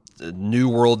 new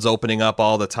worlds opening up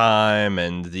all the time,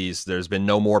 and there's been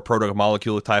no more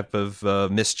proto-molecule type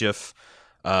of mischief.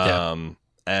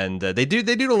 And they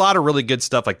do a lot of really good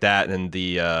stuff like that. And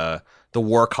the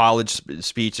War College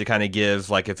speech to kind of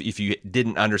give, like, if you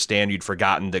didn't understand, you'd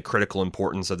forgotten the critical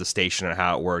importance of the station and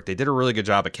how it worked. They did a really good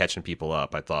job of catching people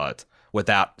up, I thought,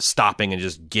 without stopping and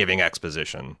just giving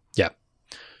exposition. Yeah,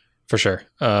 for sure.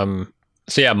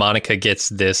 Monica gets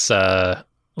this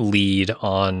lead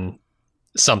on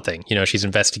something. She's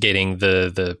investigating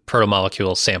the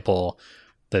protomolecule sample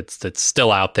that's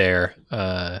still out there,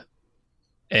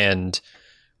 and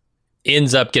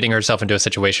ends up getting herself into a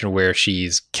situation where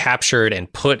she's captured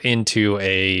and put into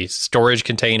a storage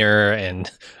container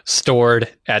and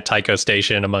stored at Tycho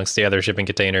Station amongst the other shipping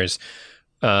containers.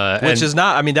 Which is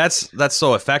not, I mean, that's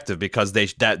so effective because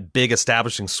that big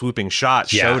establishing swooping shot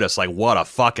showed us like what a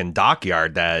fucking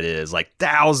dockyard that is. Like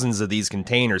thousands of these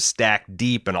containers stacked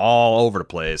deep and all over the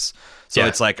place. So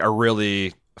it's like a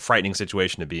really frightening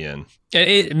situation to be in.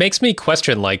 It makes me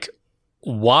question, like,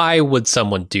 why would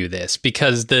someone do this?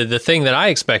 Because the thing that I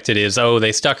expected is,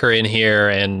 they stuck her in here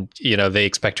and, they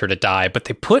expect her to die, but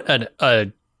they put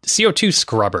a CO2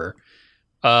 scrubber,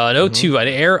 an O2, an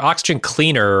air oxygen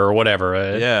cleaner or whatever.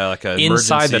 Like a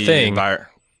inside the thing.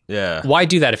 Yeah. Why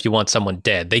do that if you want someone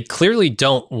dead? They clearly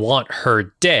don't want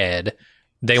her dead.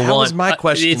 That was my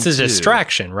question. It's a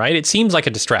distraction, right? It seems like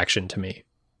a distraction to me.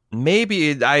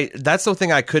 Maybe that's the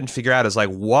thing I couldn't figure out is like,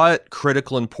 what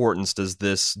critical importance does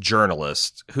this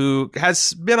journalist, who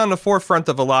has been on the forefront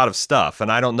of a lot of stuff, and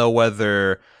I don't know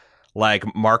whether like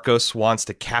Marcos wants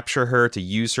to capture her to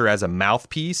use her as a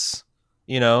mouthpiece,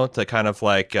 to kind of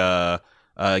like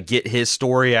get his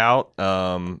story out,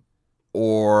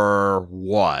 or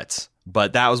what.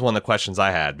 But that was one of the questions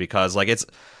I had, because like it's,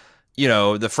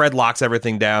 the Fred locks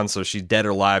everything down, so she's dead or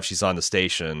alive, she's on the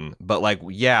station. But like,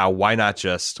 why not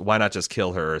just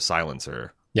kill her or silence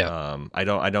her? Yeah. I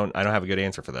don't have a good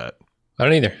answer for that. I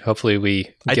don't either. Hopefully we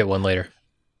get one later.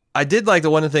 I did like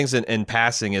one of the things in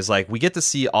passing is like we get to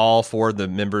see all four of the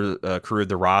member crew of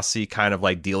the Rossi kind of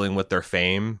like dealing with their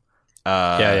fame.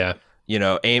 Like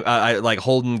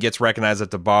Holden gets recognized at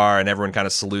the bar and everyone kind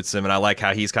of salutes him, and I like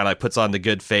how he's kind of like puts on the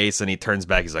good face and he turns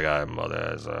back. He's like, "I'm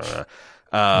mother."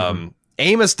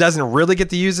 Amos doesn't really get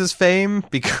to use his fame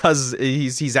because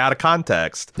he's out of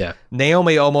context. Yeah,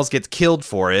 Naomi almost gets killed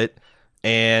for it,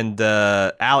 and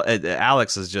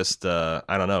Alex is just I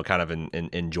don't know, kind of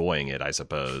enjoying it, I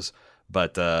suppose.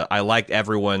 But I liked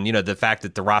everyone. The fact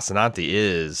that the Rocinante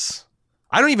is,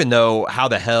 I don't even know how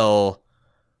the hell.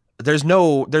 There's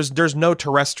no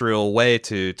terrestrial way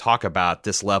to talk about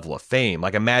this level of fame.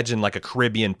 Like imagine like a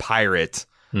Caribbean pirate.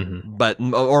 But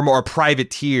or more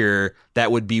privateer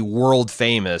that would be world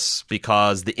famous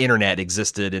because the internet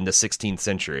existed in the 16th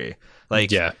century.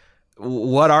 Like,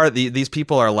 what are these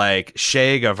people are like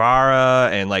Che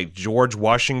Guevara and like George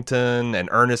Washington and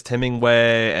Ernest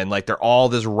Hemingway, and like they're all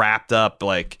this wrapped up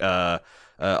like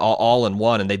all in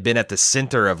one, and they've been at the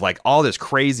center of like all this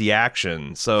crazy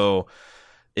action. So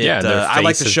I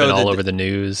like to show all over the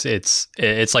news. It's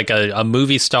like a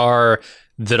movie star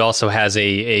that also has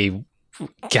a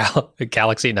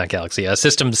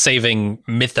system-saving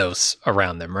mythos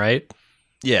around them, right?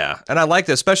 Yeah, and I like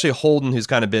that, especially Holden, who's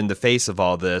kind of been the face of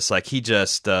all this. Like, he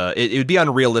just, it would be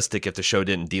unrealistic if the show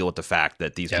didn't deal with the fact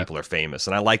that these people are famous,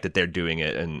 and I like that they're doing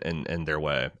it in their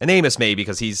way. And Amos may,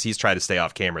 because he's trying to stay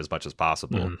off camera as much as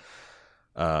possible.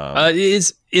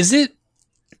 Is it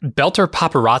Belter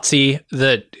paparazzi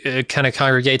that kind of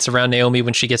congregates around Naomi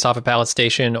when she gets off at Palace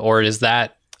Station, or is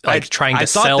that trying to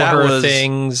sell her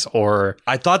things? Or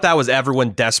I thought that was everyone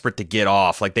desperate to get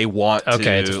off. Like they want to find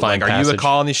like, passage. Are you a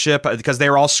colony ship? Because they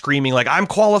were all screaming like, I'm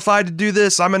qualified to do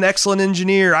this. I'm an excellent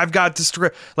engineer. I've got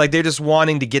to like, they're just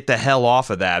wanting to get the hell off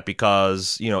of that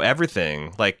because,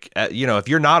 everything like, if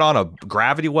you're not on a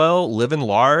gravity well, living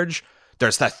large,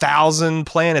 there's 1,000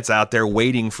 planets out there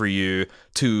waiting for you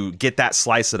to get that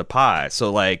slice of the pie.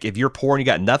 So, like, if you're poor and you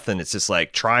got nothing, it's just,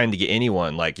 like, trying to get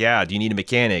anyone. Like, do you need a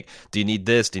mechanic? Do you need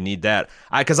this? Do you need that?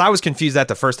 Because I was confused that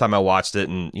the first time I watched it,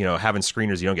 and, having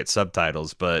screeners, you don't get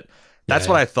subtitles. But that's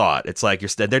what I thought. It's like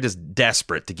they're just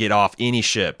desperate to get off any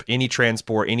ship, any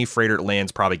transport, any freighter that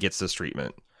lands probably gets this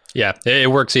treatment. Yeah,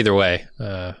 it works either way.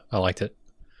 I liked it.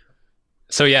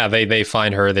 So, yeah, they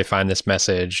find her. They find this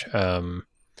message.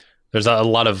 There's a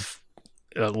lot of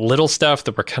little stuff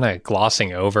that we're kind of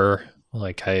glossing over.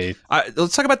 Like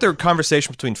let's talk about their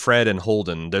conversation between Fred and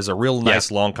Holden. There's a real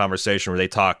nice long conversation where they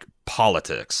talk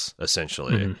politics,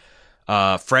 essentially.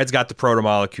 Fred's got the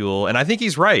proto-molecule, and I think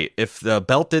he's right. If the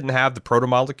belt didn't have the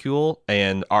proto-molecule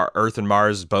and our Earth and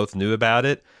Mars both knew about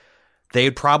it,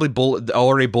 they'd probably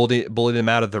already bullied him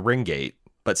out of the ring gate.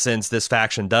 But since this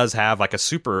faction does have like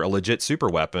a legit super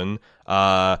weapon,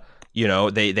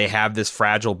 they have this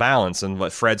fragile balance. And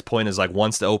what Fred's point is, like,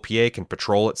 once the OPA can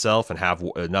patrol itself and have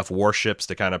enough warships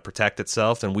to kind of protect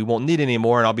itself, then we won't need any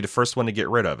more, and I'll be the first one to get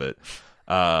rid of it.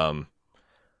 I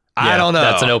don't know.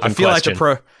 That's an open question.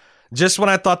 Like just when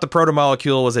I thought the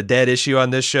proto-molecule was a dead issue on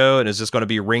this show and it's just going to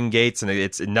be ring gates, and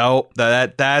there's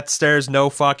no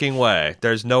fucking way.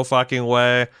 There's no fucking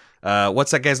way.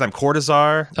 What's that guy's name?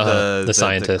 Cortazar, the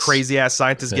scientist, the crazy ass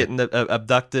scientist getting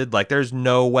abducted. Like, there's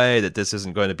no way that this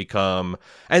isn't going to become.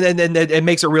 And then it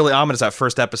makes it really ominous. That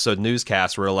first episode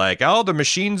newscast where like, oh, the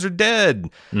machines are dead,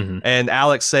 and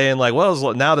Alex saying like,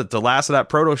 well, now that the last of that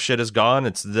proto shit is gone,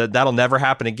 that'll never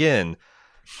happen again.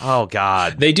 Oh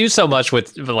God, they do so much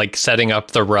with like setting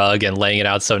up the rug and laying it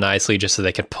out so nicely just so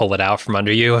they can pull it out from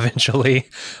under you eventually.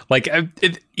 Like, at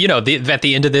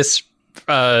the end of this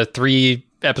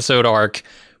 3-episode arc,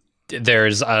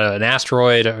 there's an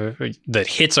asteroid that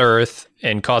hits Earth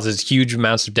and causes huge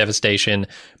amounts of devastation.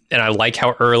 And I like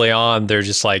how early on they're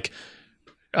just like,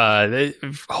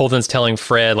 Holden's telling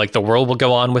Fred, like, the world will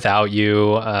go on without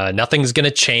you. Nothing's going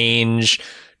to change.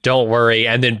 Don't worry.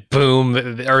 And then boom,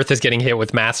 the Earth is getting hit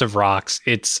with massive rocks.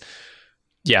 They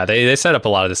set up a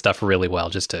lot of this stuff really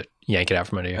well just to yank it out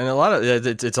from under you. And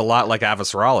it's a lot like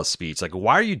Avasarala's speech. Like,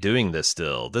 why are you doing this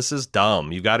still? This is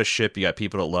dumb. You got a ship. You got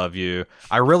people that love you.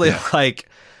 I really like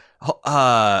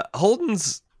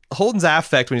Holden's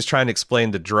affect when he's trying to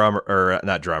explain to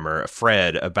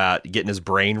Fred about getting his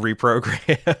brain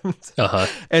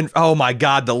reprogrammed. And oh my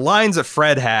God, the lines that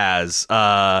Fred has.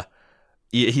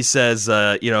 He says,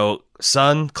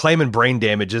 son, claiming brain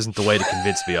damage isn't the way to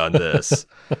convince me on this.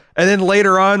 And then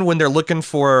later on, when they're looking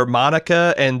for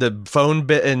Monica and the phone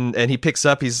bit, and he picks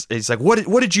up, he's like,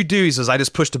 what did you do? He says, I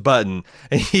just pushed a button.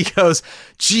 And he goes,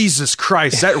 Jesus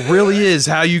Christ, that really is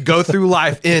how you go through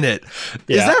life in it.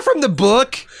 Yeah. Is that from the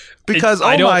book? Because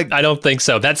I don't think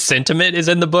so. That sentiment is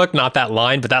in the book, not that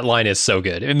line, but that line is so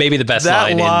good. It may be the best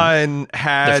line. That line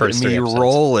had me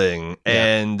rolling, yeah.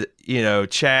 And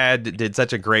Chad did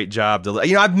such a great job.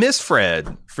 I've missed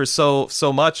Fred for so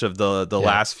much of the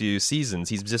last few seasons.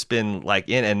 He's just been like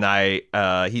in, and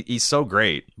he's so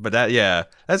great. But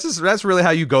that's really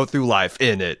how you go through life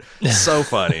in it. So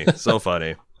funny, so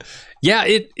funny.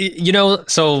 Yeah,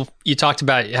 so you talked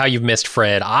about how you've missed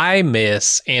Fred. I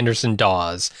miss Anderson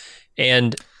Dawes.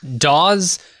 And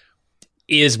Dawes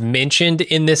is mentioned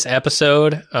in this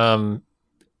episode.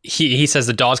 He says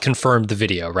that Dawes confirmed the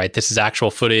video, right? This is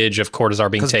actual footage of Cortazar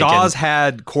being taken. Because Dawes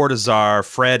had Cortazar,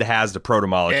 Fred has the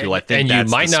proto-molecule. I think that's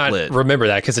you might not remember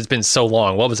that because it's been so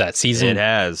long. What was that, season It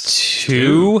has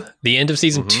 2? The end of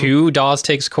season 2, Dawes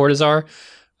takes Cortazar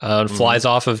and flies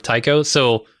off of Tycho.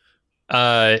 So...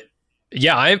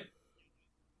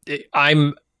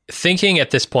 I'm thinking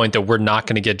at this point that we're not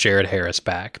going to get Jared Harris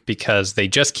back because they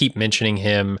just keep mentioning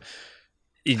him.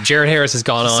 Jared Harris has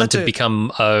gone on to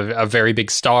become a very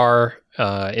big star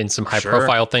in some high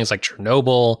profile things like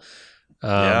Chernobyl.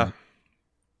 I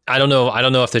don't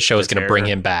know if the show is going to bring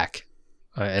him back.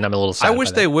 And I'm a little sad. I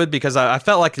wish they would, because I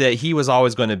felt like that he was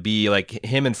always going to be like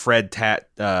him and Fred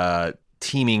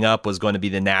teaming up was going to be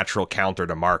the natural counter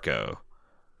to Marco.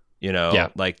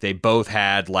 Like they both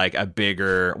had like a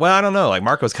bigger, well, I don't know, like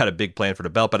Marco's got a big plan for the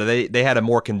belt, but they had a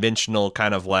more conventional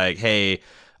kind of like, hey,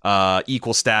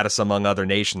 equal status among other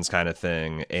nations kind of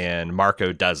thing. And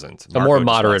Marco doesn't. A more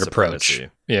moderate approach.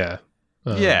 Yeah.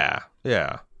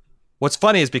 Yeah. What's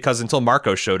funny is because until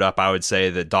Marco showed up, I would say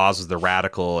that Dawes was the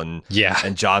radical and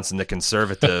Johnson the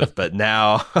conservative. But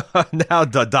now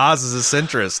Dawes is a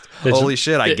centrist. Holy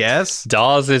shit, I guess.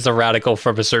 Dawes is a radical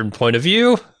from a certain point of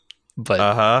view.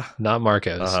 But not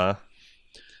Marcos.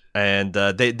 And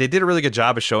they did a really good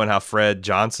job of showing how Fred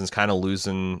Johnson's kind of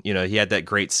losing. He had that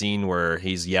great scene where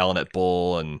he's yelling at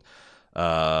Bull and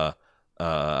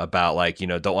about like,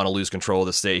 don't want to lose control of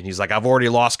the state. And he's like, I've already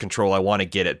lost control. I want to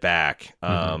get it back.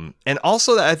 And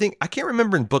also I can't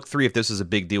remember in book 3 if this was a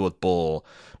big deal with Bull,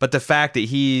 but the fact that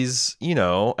he's,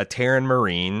 a Terran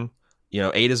Marine,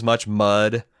 ate as much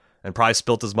mud and probably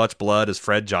spilt as much blood as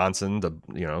Fred Johnson, the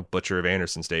butcher of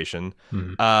Anderson Station.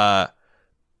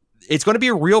 it's going to be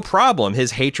a real problem,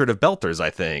 his hatred of Belters, I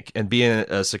think, and being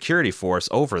a security force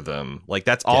over them. Like,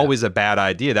 that's always a bad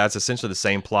idea. That's essentially the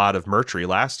same plot of Murtry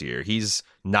last year. He's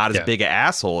not as big an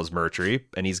asshole as Murtry,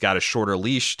 and he's got a shorter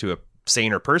leash to a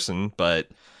saner person, but...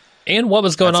 And what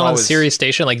was going on Sirius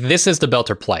Station? Like, this is the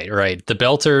Belter plight, right? The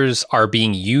Belters are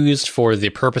being used for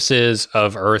the purposes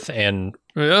of Earth and,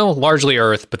 well, largely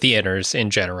Earth, but the Inners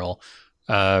in general.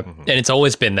 And it's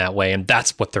always been that way, and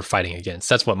that's what they're fighting against.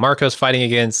 That's what Marco's fighting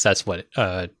against. That's what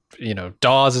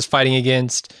Dawes is fighting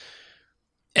against.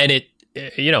 And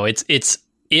it's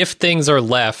if things are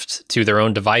left to their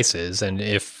own devices, and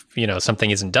if something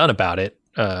isn't done about it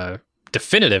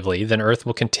definitively, then Earth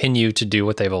will continue to do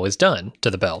what they've always done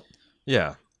to the Belt.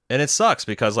 Yeah. And it sucks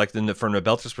because, like, from the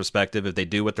Belter's perspective, if they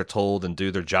do what they're told and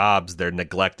do their jobs, they're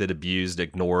neglected, abused,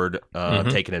 ignored,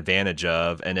 taken advantage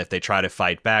of. And if they try to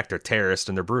fight back, they're terrorists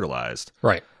and they're brutalized.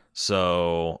 Right.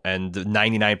 So, and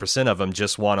 99% of them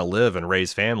just want to live and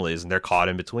raise families, and they're caught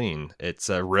in between. It's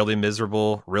a really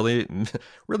miserable, really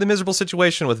miserable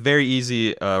situation with very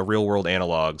easy real world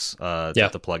analogs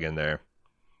to plug in there.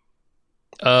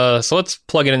 So let's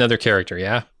plug in another character,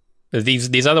 yeah?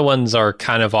 These other ones are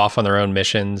kind of off on their own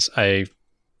missions. I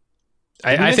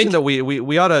think that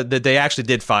we ought to, that they actually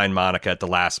did find Monica at the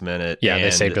last minute. Yeah,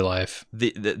 they saved her life.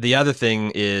 The other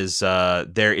thing is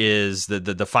there is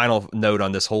the final note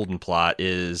on this Holden plot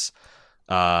is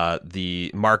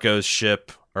the Marco's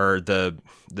ship, or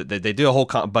they do a whole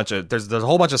bunch of there's a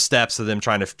whole bunch of steps to them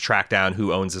trying to track down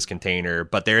who owns this container,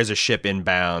 but there is a ship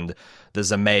inbound, the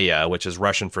Zamaya, which is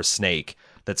Russian for snake,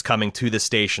 that's coming to the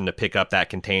station to pick up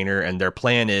that container, and their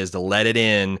plan is to let it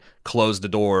in, close the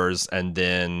doors, and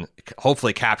then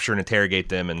hopefully capture and interrogate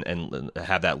them and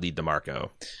have that lead to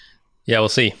Marco. Yeah, we'll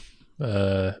see.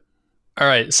 All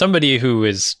right, somebody who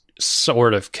is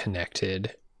sort of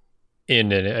connected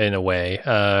in a way,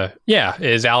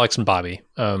 is Alex and Bobby.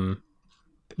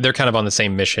 They're kind of on the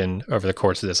same mission over the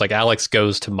course of this. Like, Alex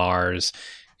goes to Mars,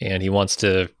 and he wants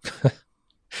to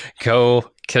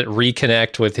go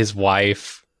reconnect with his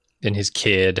wife and his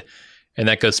kid, and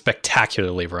that goes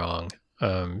spectacularly wrong.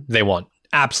 They want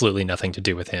absolutely nothing to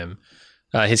do with him.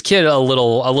 His kid a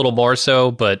little more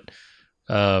so, but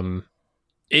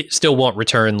it still won't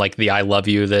return like the "I love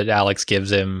you" that Alex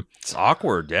gives him. It's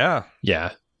awkward, yeah.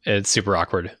 Yeah, it's super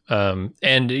awkward. And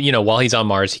while he's on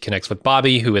Mars, he connects with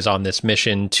Bobby, who is on this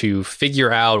mission to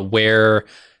figure out where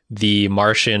the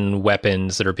Martian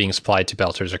weapons that are being supplied to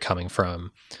Belters are coming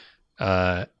from.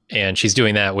 And she's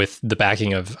doing that with the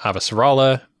backing of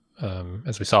Avasarala.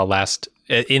 As we saw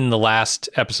in the last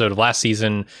episode of last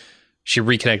season, she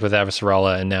reconnected with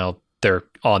Avasarala, and now they're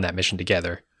on that mission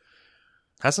together.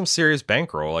 Has some serious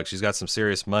bankroll. Like, she's got some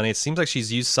serious money. It seems like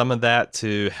she's used some of that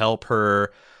to help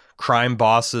her crime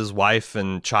boss's wife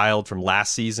and child from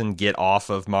last season get off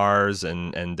of Mars,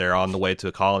 and they're on the way to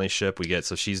a colony ship.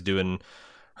 So she's doing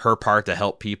her part to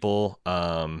help people.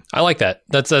 I like that.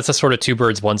 That's a sort of two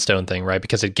birds, one stone thing, right?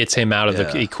 Because it gets him out of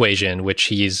the equation, which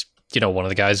he's, one of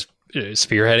the guys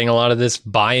spearheading a lot of this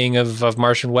buying of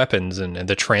Martian weapons and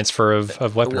the transfer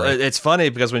of weaponry. It's funny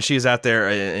because when she's out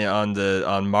there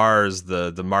on Mars,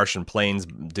 the Martian plane's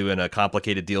doing a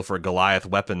complicated deal for a Goliath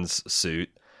weapons suit.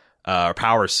 Or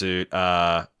power suit.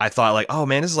 I thought, like, oh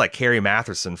man, this is like Carrie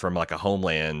Matheson from like a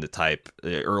Homeland type,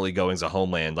 early goings of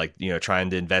Homeland, like,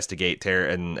 trying to investigate terror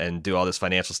and do all this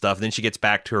financial stuff. And then she gets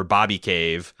back to her Bobby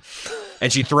cave,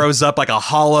 and she throws up like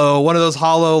one of those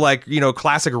hollow, like,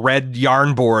 classic red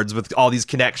yarn boards with all these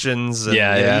connections. And,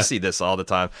 you see this all the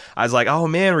time. I was like, oh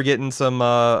man, we're getting some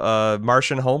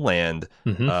Martian Homeland.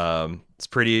 Mm-hmm. It's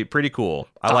pretty cool.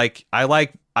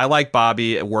 I like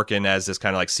Bobby working as this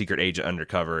kind of like secret agent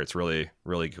undercover. It's really,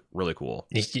 really, really cool.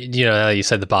 You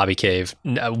said the Bobby cave.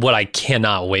 What I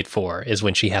cannot wait for is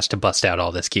when she has to bust out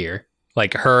all this gear.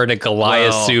 Like her in a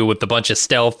Goliath suit with a bunch of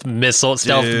stealth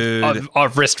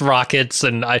wrist rockets.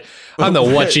 And I don't know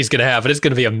what she's going to have, but it's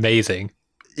going to be amazing.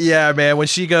 Yeah, man. When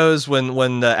she goes,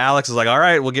 when Alex is like, all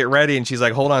right, we'll get ready. And she's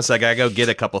like, hold on a second, I gotta go get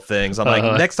a couple things. I'm like,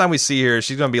 next time we see her,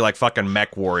 she's going to be like fucking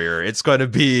Mech Warrior. It's going to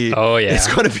be, it's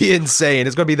going to be insane.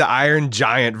 It's going to be the Iron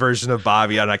Giant version of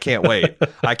Bobby. And I can't wait.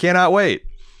 I cannot wait.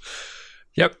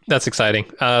 Yep, that's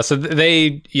exciting. So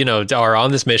they, are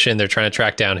on this mission. They're trying to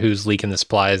track down who's leaking the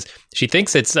supplies. She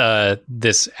thinks it's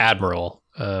this admiral.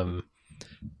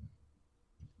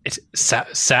 It's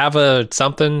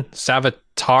Salvatore?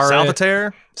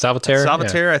 Salvatore,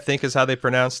 yeah. I think is how they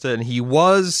pronounced it. And he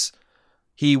was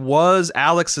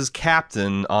Alex's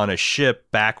captain on a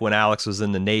ship back when Alex was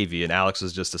in the Navy, and Alex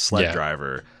was just a sled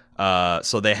driver.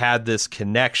 So they had this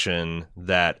connection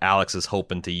that Alex is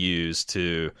hoping to use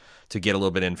to get a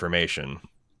little bit of information.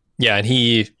 Yeah, and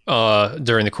he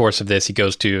during the course of this, he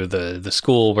goes to the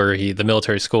school the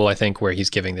military school, I think, where he's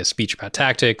giving this speech about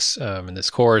tactics in this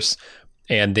course,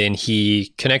 and then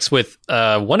he connects with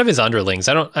one of his underlings.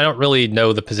 I don't really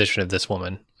know the position of this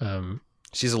woman.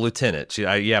 She's a lieutenant.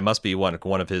 Must be one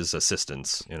of his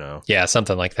assistants. Yeah,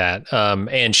 something like that.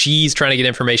 And she's trying to get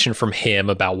information from him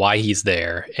about why he's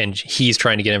there, and he's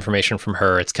trying to get information from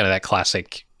her. It's kind of that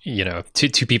classic,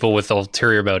 two people with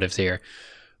ulterior motives here.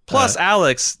 Plus,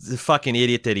 Alex, the fucking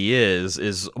idiot that he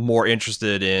is more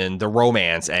interested in the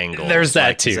romance angle. There's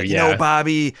that too. Yeah,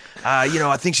 Bobby.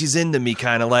 I think she's into me,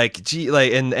 kind of like.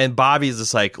 And Bobby's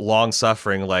just like long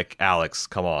suffering, like Alex.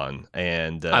 Come on,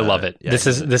 and I love it. Yeah, this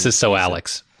is so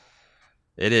Alex.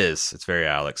 It is. It's very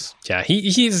Alex. Yeah,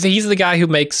 he's the guy who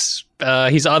makes.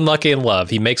 He's unlucky in love.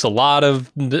 He makes a lot of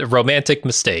romantic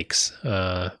mistakes,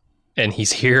 and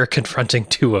he's here confronting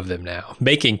two of them now,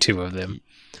 making two of them.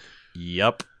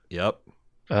 Yep.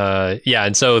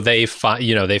 And so they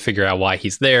figure out why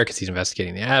he's there because he's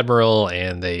investigating the admiral,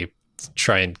 and they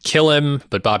try and kill him,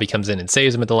 but Bobby comes in and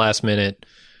saves him at the last minute.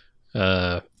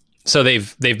 So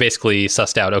they've basically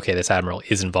sussed out, okay, this admiral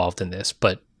is involved in this,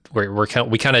 but we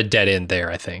kind of dead end there,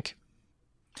 I think.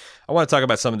 I want to talk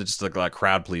about some of the just like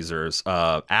crowd pleasers.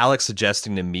 Alex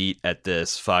suggesting to meet at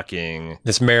this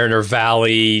Mariner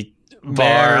Valley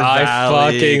bar. I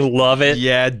fucking love it.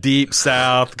 Yeah, deep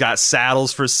south. Got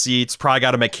saddles for seats. Probably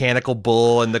got a mechanical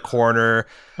bull in the corner.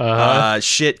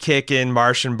 Shit kicking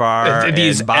Martian bar.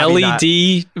 These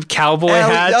LED cowboy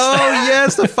hats. Oh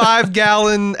yes, the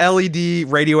 5-gallon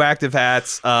LED radioactive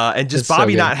hats. And just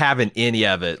Bobby not having any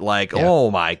of it. Like, oh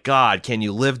my God, can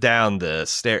you live down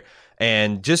this?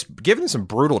 And just giving some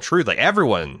brutal truth. Like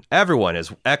everyone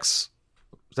is ex.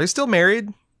 Are they still married?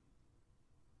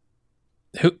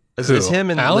 Who? Is him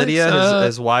and Alex? Lydia,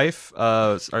 his wife?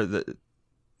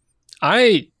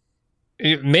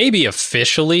 Maybe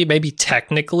officially, maybe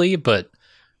technically, but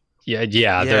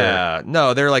yeah.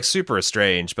 No, they're like super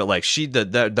estranged. But like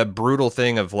the brutal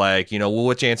thing of like, well,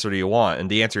 which answer do you want?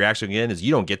 And the answer you're actually getting is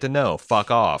you don't get to know.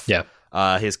 Fuck off. Yeah.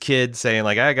 His kid saying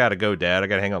like, I gotta go, Dad. I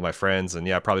gotta hang out with my friends, and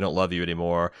I probably don't love you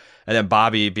anymore. And then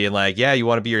Bobby being like, yeah, you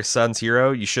want to be your son's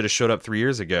hero? You should have showed up 3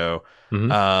 years ago.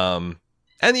 Mm-hmm.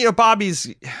 And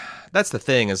Bobby's. That's the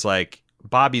thing is like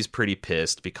Bobby's pretty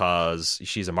pissed because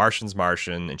she's a Martian's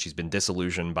Martian, and she's been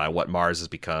disillusioned by what Mars has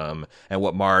become and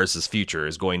what Mars's future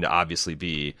is going to obviously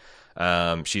be.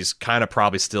 She's kind of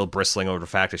probably still bristling over the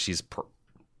fact that she's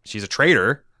a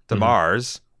traitor to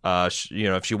Mars.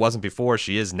 If she wasn't before,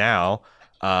 she is now.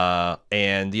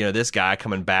 And this guy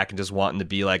coming back and just wanting to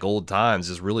be like old times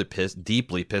just really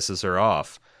deeply pisses her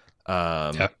off.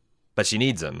 But she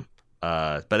needs him.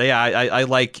 But yeah, I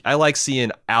like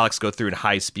seeing Alex go through in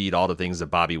high speed all the things that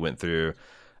Bobby went through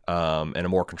in a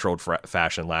more controlled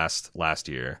fashion last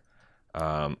year.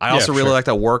 I also really like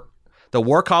the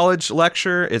War College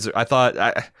lecture.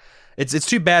 It's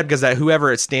too bad because that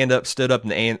whoever stood up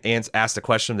and asked the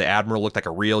question of the admiral looked like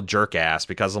a real jerk ass,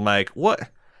 because I'm like,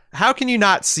 what? How can you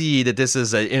not see that this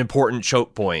is an important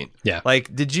choke point? Yeah.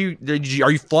 Like, are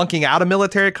you flunking out of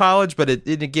military college? But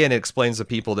it explains to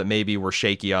people that maybe were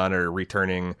shaky on or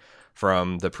returning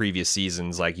from the previous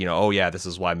seasons. Like, this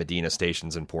is why Medina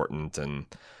Station's important. And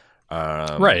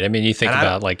right. I mean, you think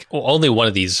about like only one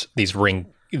of these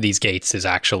gates is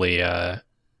actually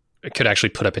could actually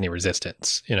put up any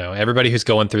resistance. Everybody who's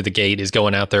going through the gate is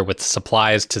going out there with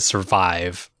supplies to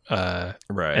survive.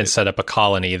 Right. And set up a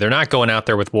colony. They're not going out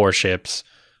there with warships.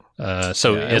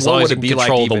 So as long as you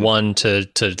control the 1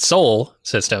 to Sol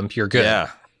system, you're good.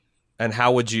 Yeah. And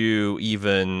how would you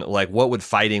even, like, what would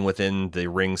fighting within the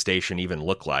ring station even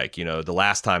look like? The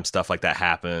last time stuff like that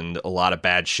happened, a lot of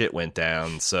bad shit went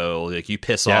down. So like you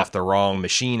piss off the wrong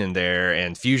machine in there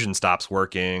and fusion stops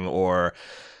working, or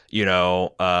you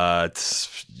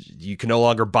can no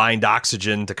longer bind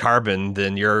oxygen to carbon,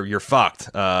 then you're fucked.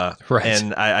 Right.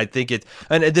 And I think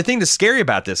and the thing that's scary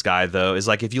about this guy though is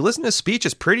like if you listen to his speech,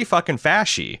 it's pretty fucking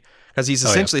fashy, because he's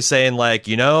essentially saying like,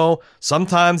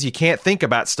 sometimes you can't think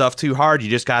about stuff too hard. You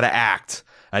just got to act,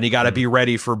 and you got to be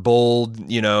ready for bold,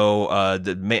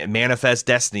 the manifest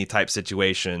destiny type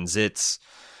situations. It's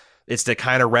the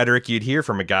kind of rhetoric you'd hear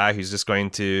from a guy who's just going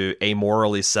to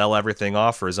amorally sell everything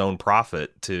off for his own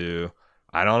profit to,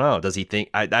 I don't know. Does he think,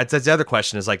 that's the other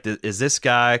question is like, is this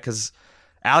guy, because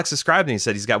Alex described him, he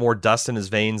said he's got more dust in his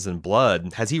veins than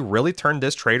blood. Has he really turned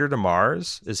this traitor to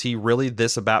Mars? Is he really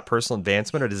this about personal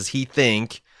advancement, or does he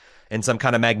think in some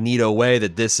kind of Magneto way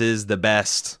that this is the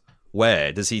best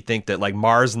way? Does he think that like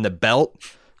Mars and the belt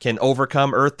can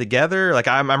overcome Earth together? Like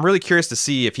I'm really curious to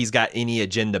see if he's got any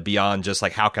agenda beyond just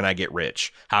like, how can I get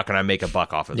rich? How can I make a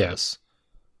buck off of this?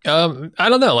 I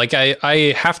don't know. Like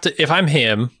I have to, if I'm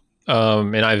him,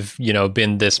 and I've,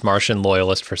 been this Martian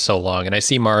loyalist for so long, and I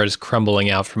see Mars crumbling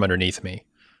out from underneath me,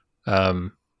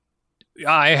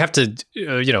 I have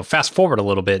to, fast forward a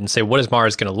little bit and say, what is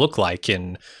Mars going to look like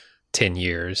in 10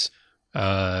 years?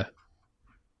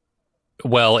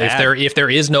 Well, if there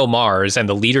is no Mars and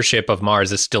the leadership of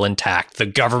Mars is still intact, the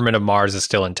government of Mars is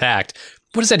still intact,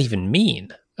 what does that even mean?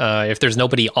 If there's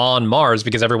nobody on Mars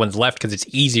because everyone's left because it's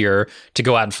easier to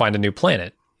go out and find a new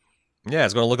planet. Yeah,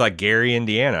 it's going to look like Gary,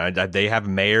 Indiana. They have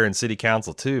mayor and city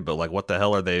council too, but like, what the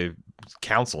hell are they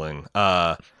counseling?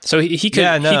 So he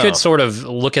could sort of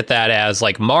look at that as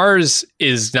like Mars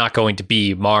is not going to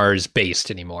be Mars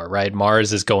based anymore, right?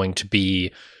 Mars is going to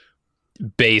be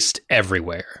based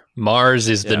everywhere. Mars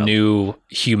is the new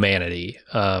humanity.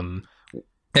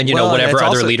 And whatever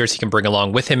other leaders he can bring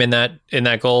along with him in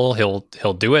that goal,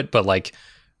 he'll do it. But like,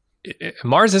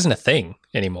 Mars isn't a thing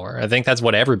anymore. I think that's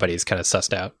what everybody's kind of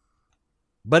sussed out.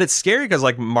 But it's scary because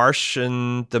like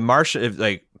putting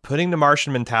the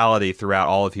Martian mentality throughout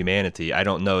all of humanity, I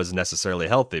don't know is necessarily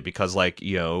healthy because like,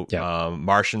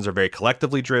 Martians are very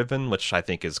collectively driven, which I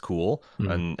think is cool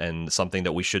and something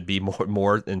that we should be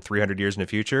more in 300 years in the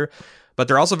future. But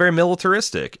they're also very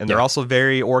militaristic, and they're also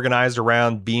very organized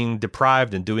around being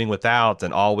deprived and doing without,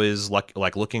 and always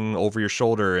like looking over your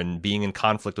shoulder and being in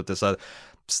conflict with this other.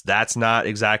 That's not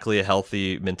exactly a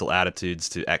healthy mental attitudes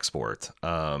to export.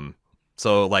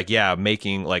 So like,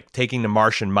 taking the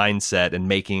Martian mindset and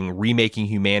remaking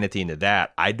humanity into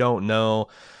that. I don't know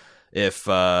if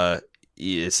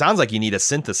it sounds like you need a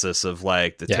synthesis of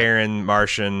like the Terran,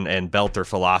 Martian, and Belter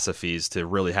philosophies to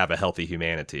really have a healthy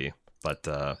humanity. But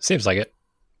seems like it.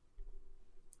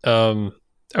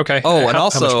 Okay. Oh, and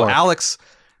also Alex,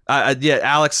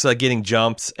 Alex getting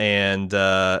jumped and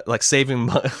like saving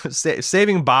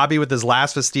Bobby with his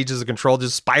last vestiges of control,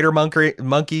 just spider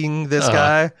monkeying this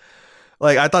guy.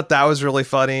 Like, I thought that was really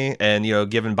funny, and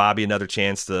giving Bobby another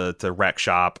chance to wreck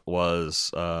shop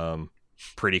was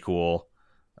pretty cool.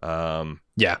 But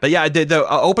yeah, the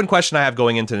open question I have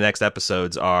going into the next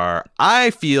episodes are: I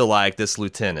feel like this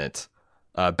lieutenant.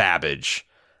 Babbage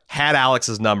had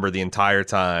Alex's number the entire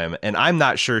time, and I'm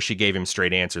not sure she gave him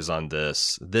straight answers on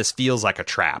this. This feels like a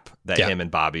trap that him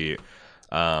and Bobby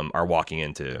are walking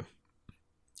into.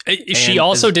 She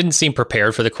also didn't seem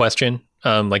prepared for the question.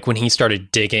 Like when he started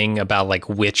digging about like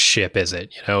which ship is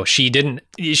it, she didn't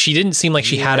seem like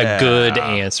she had a good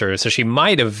answer, so she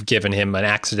might have given him an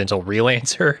accidental real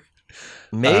answer.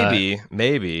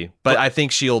 Maybe, but I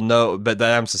think she'll know. But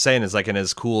that I'm just saying is like, and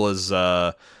as cool as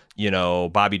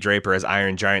Bobby Draper as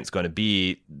Iron Giant's going to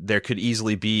be, there could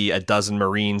easily be a dozen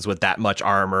Marines with that much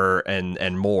armor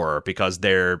and more, because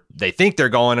they think they're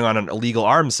going on an illegal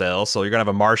arms sale. So you're going to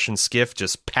have a Martian skiff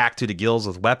just packed to the gills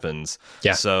with weapons.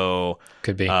 Yeah. So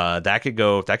could be that could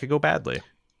go badly.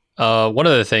 One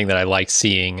other thing that I liked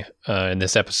seeing in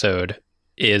this episode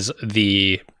is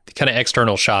the kind of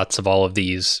external shots of all of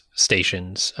these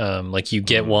stations. Like you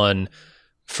get one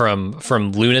from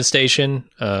Luna Station,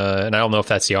 and I don't know if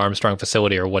that's the Armstrong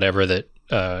facility or whatever that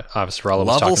Avasarala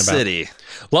was talking about.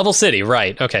 Level City,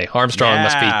 right? Okay, Armstrong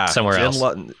must be somewhere else.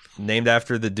 Named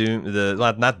after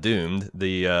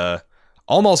the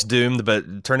almost doomed,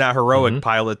 but turned out heroic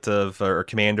pilot or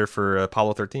commander for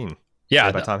Apollo 13.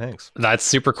 Yeah, by Tom Hanks. That's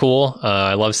super cool.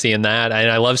 I love seeing that, and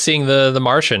I love seeing the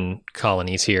Martian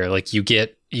colonies here. Like you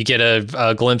get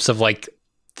a glimpse of like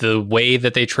the way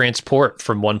that they transport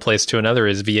from one place to another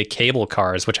is via cable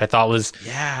cars, which I thought was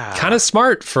kind of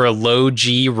smart for a low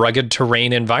G rugged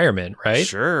terrain environment, right?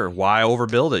 Sure. Why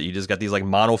overbuild it? You just got these like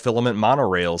monofilament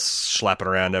monorails slapping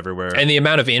around everywhere. And the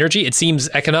amount of energy, it seems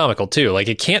economical too. Like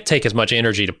it can't take as much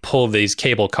energy to pull these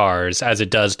cable cars as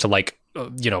it does to like,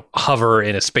 hover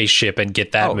in a spaceship and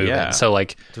get that moving. Yeah. So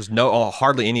like there's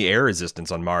hardly any air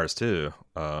resistance on Mars too.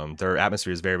 Their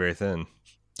atmosphere is very, very thin.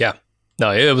 Yeah.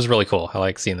 No, it was really cool. I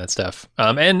like seeing that stuff.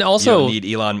 And also,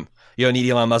 you don't need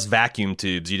Elon Musk vacuum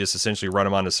tubes. You just essentially run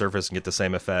them on the surface and get the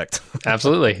same effect.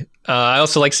 Absolutely. I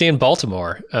also like seeing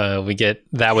Baltimore. We get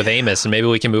that with Amos, and maybe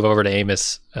we can move over to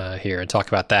Amos here and talk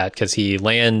about that, because he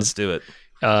lands. Let's do it.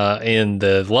 In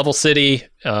the Level City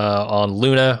on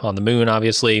Luna, on the moon,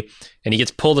 obviously, and he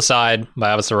gets pulled aside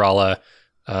by Avasarala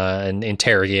and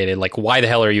interrogated. Like, why the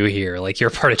hell are you here? Like, you're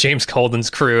part of James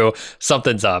Colden's crew.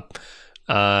 Something's up.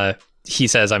 He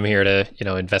says, I'm here to,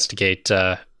 investigate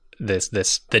the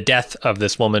death of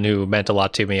this woman who meant a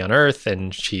lot to me on Earth,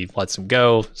 and she lets him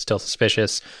go, still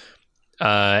suspicious.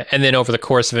 And then over the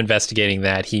course of investigating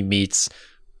that, he meets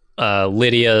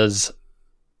Lydia's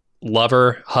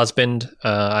husband.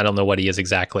 I don't know what he is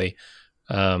exactly.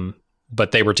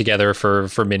 but they were together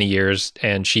for many years,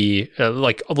 and she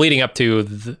like leading up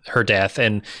to her death,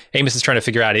 and Amos is trying to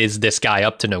figure out, is this guy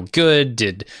up to no good?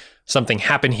 Did something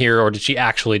happen here, or did she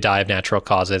actually die of natural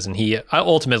causes? And he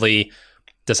ultimately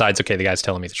decides, okay, the guy's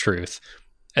telling me the truth.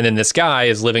 And then this guy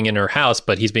is living in her house,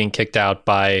 but he's being kicked out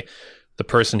by the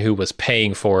person who was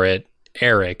paying for it,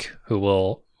 Eric, who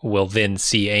will then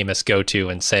see Amos go to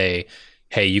and say,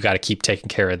 hey, you got to keep taking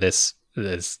care of this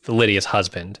Lydia's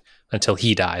husband until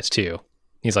he dies too.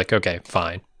 He's like, okay,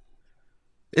 fine.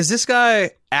 Is this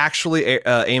guy actually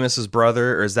Amos's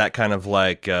brother, or is that kind of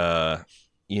like the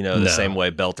same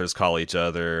way Belters call each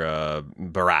other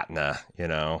Baratna,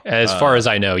 As far as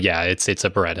I know, yeah, it's a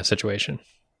Beretta situation.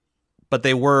 But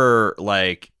they were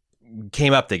like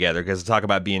came up together because they talk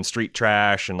about being street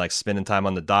trash and like spending time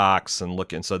on the docks and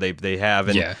looking. So they have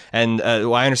and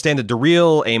I understand that the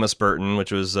real Amos Burton,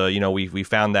 which was we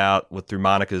found out through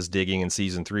Monica's digging in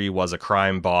season 3, was a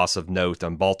crime boss of note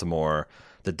on Baltimore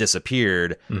that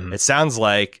disappeared. Mm-hmm. It sounds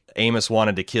like Amos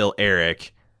wanted to kill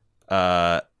Eric.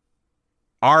 Our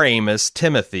Amos,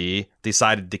 Timothy,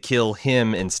 decided to kill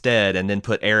him instead and then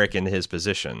put Eric in his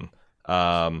position.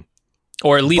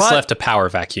 Or at least left a power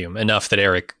vacuum enough that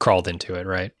Eric crawled into it,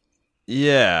 right?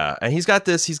 Yeah, and he's got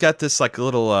this like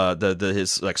little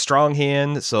his like strong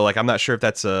hand. So like I'm not sure if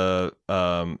that's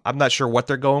I'm not sure what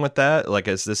they're going with that. Like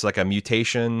is this like a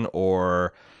mutation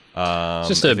or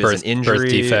just a birth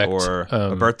defect or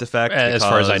a birth defect? As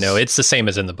far as I know, it's the same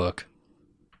as in the book.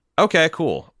 Okay,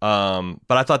 cool. But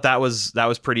I thought that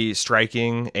was pretty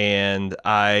striking, and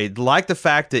I like the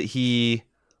fact that he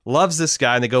loves this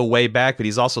guy and they go way back, but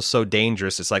he's also so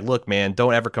dangerous. It's like, look, man,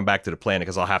 don't ever come back to the planet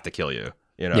because I'll have to kill you.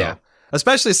 Yeah.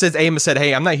 Especially since Amos said,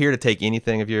 "Hey, I'm not here to take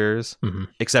anything of yours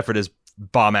except for this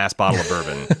bomb ass bottle of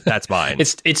bourbon. That's mine."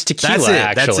 It's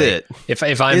tequila. That's it.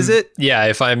 If I'm is it? Yeah.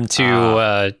 If I'm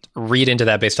to read into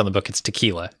that based on the book, it's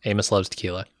tequila. Amos loves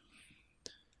tequila.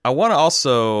 I want to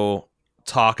also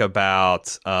talk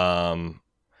about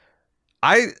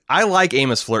I like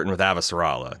Amos flirting with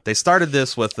Avasarala. They started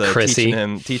this with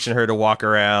teaching her to walk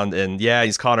around, and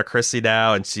he's calling her Chrissy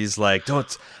now, and she's like,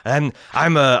 "Don't, I'm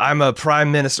a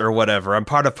prime minister or whatever. I'm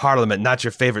part of parliament, not your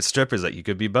favorite strippers. That you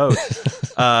could be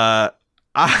both." I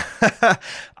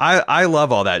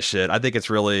love all that shit. I think it's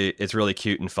really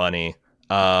cute and funny.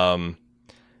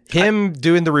 Him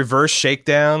doing the reverse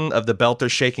shakedown of the Belters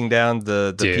shaking down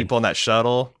the people in that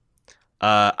shuttle.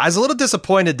 I was a little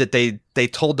disappointed that they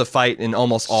told the fight in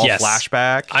almost all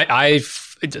flashback.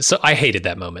 I hated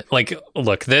that moment. Like,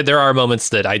 look, there are moments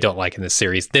that I don't like in this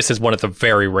series. This is one of the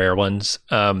very rare ones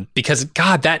because,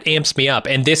 God, that amps me up.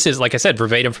 And this is, like I said,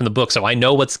 verbatim from the book. So I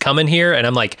know what's coming here. And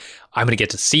I'm like, I'm going to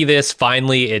get to see this.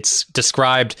 Finally, it's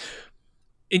described.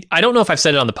 I don't know if I've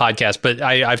said it on the podcast, but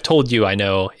I've told you, I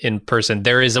know, in person.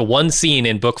 There is one scene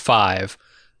in book 5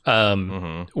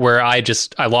 where I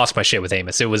lost my shit with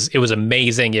Amos. It was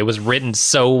amazing. It was written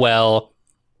so well.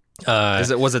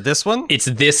 Was it this one? It's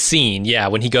this scene, yeah,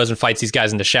 when he goes and fights these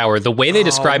guys in the shower. The way they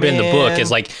describe it in the book is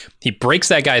like he breaks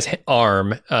that guy's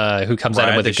arm who comes at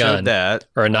him with a gun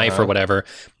or a knife or whatever.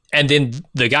 And then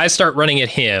the guys start running at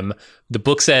him. The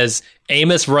book says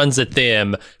Amos runs at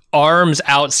them, arms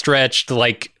outstretched,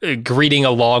 like greeting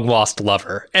a long lost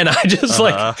lover. And I just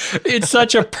it's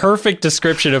such a perfect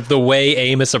description of the way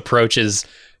Amos approaches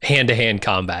hand-to-hand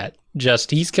combat.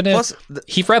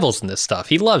 He revels in this stuff.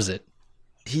 He loves it.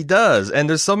 He does. And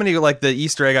there's so many, like the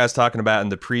Easter egg I was talking about in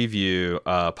the preview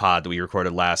pod that we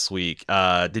recorded last week.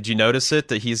 Did you notice it?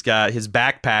 That he's got his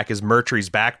backpack is Murtry's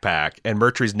backpack, and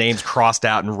Murtry's name's crossed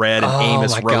out in red, and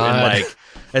Amos wrote in like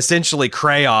essentially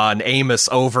crayon Amos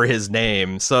over his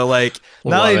name. So like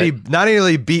not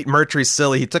only beat Murtry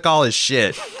silly, he took all his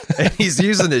shit and he's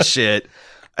using his shit.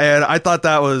 And I thought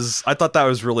that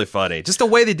was really funny. Just the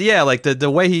way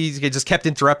the way he just kept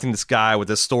interrupting this guy with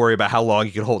this story about how long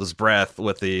he could hold his breath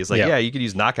with these. Like, you could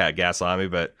use knockout gas on me,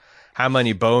 but how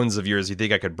many bones of yours do you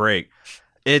think I could break?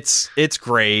 It's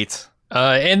great.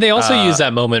 And they also use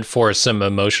that moment for some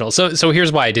emotional. So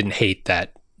here's why I didn't hate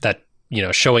that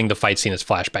showing the fight scene as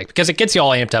flashback, because it gets you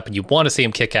all amped up and you want to see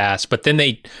him kick ass, but then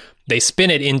they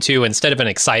spin it into, instead of an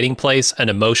exciting place, an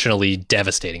emotionally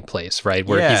devastating place, right?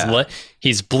 Where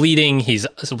he's bleeding, he's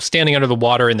standing under the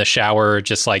water in the shower,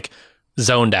 just like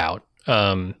zoned out.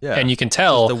 And you can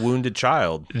tell the wounded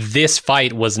child. This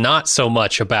fight was not so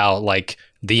much about like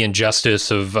the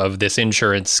injustice of this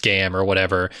insurance scam or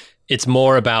whatever. It's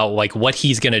more about like what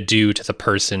he's going to do to the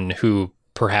person who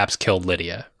perhaps killed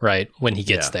Lydia, right? When he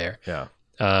gets there.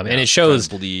 And it shows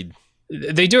bleed.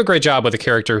 They do a great job with a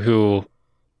character who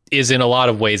is in a lot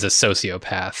of ways a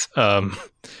sociopath.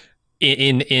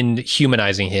 in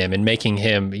humanizing him and making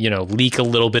him, leak a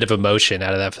little bit of emotion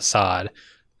out of that facade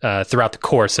throughout the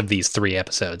course of these 3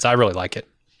 episodes. I really like it.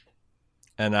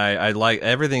 And I like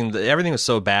everything. Everything was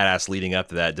so badass leading up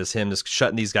to that. Just him just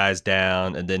shutting these guys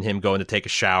down, and then him going to take a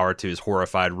shower to his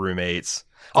horrified roommates.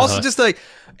 Also, just like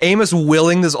Amos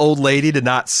willing this old lady to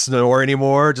not snore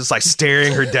anymore, just like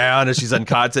staring her down as she's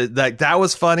unconscious. Like that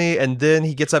was funny. And then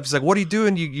he gets up. He's like, "What are you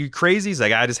doing? You crazy?" He's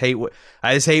like, "I just hate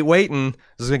waiting.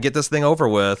 Just gonna get this thing over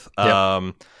with."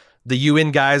 Yep. The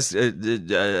UN guys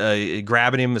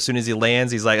grabbing him as soon as he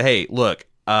lands. He's like, "Hey, look."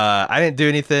 I didn't do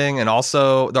anything, and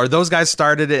also, those guys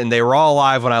started it, and they were all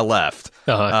alive when I left.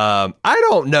 I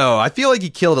don't know. I feel like he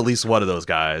killed at least one of those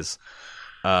guys.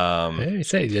 You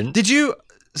say he didn't. Did you?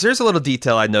 So here's a little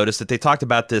detail I noticed that they talked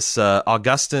about this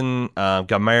Augustin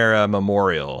Gamera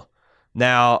Memorial.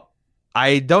 Now,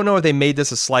 I don't know if they made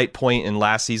this a slight point in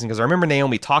last season, because I remember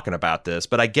Naomi talking about this,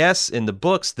 but I guess in the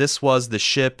books, this was the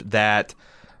ship that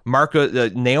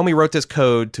Naomi wrote this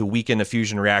code to weaken the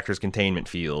fusion reactor's containment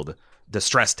field, to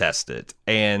stress test it,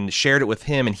 and shared it with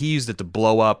him, and he used it to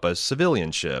blow up a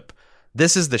civilian ship.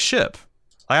 This is the ship.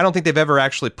 I don't think they've ever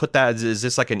actually put that. Is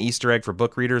this like an Easter egg for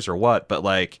book readers or what? But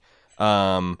like,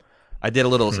 I did a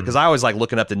little, because I always like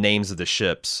looking up the names of the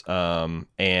ships.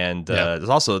 There's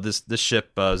also this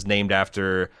ship is named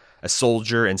after a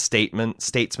soldier and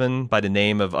statesman by the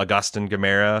name of Augustin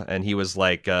Gamera, and he was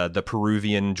like the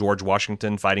Peruvian George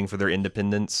Washington fighting for their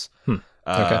independence.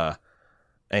 Okay.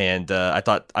 And I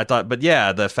thought, but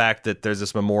yeah, the fact that there's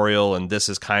this memorial, and this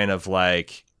is kind of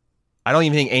like, I don't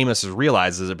even think Amos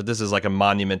realizes it, but this is like a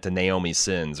monument to Naomi's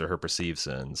sins, or her perceived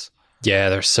sins. Yeah,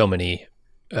 there's so many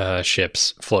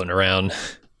ships floating around.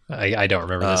 I don't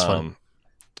remember this one.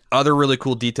 Other really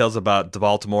cool details about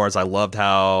Baltimore is I loved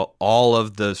how all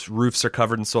of the roofs are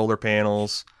covered in solar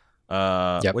panels,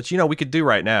 which, we could do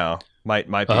right now. Might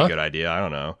be a good idea. I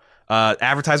don't know.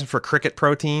 Advertisement for cricket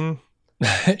protein.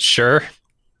 Sure.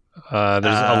 There's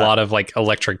a lot of like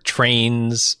electric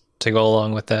trains to go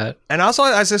along with that. And also,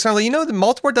 I was just kind of like, the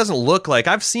Baltimore doesn't look like,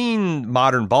 I've seen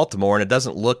modern Baltimore, and it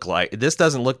doesn't look like, this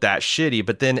doesn't look that shitty,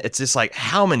 but then it's just like,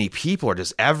 how many people are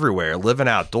just everywhere living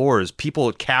outdoors,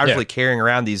 people casually carrying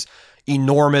around these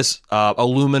enormous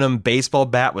aluminum baseball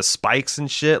bat with spikes and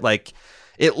shit. Like,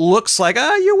 it looks like,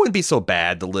 you wouldn't be so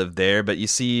bad to live there, but you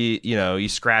see, you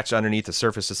scratch underneath the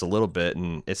surface just a little bit,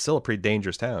 and it's still a pretty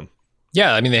dangerous town.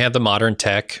 Yeah, I mean, they have the modern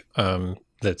tech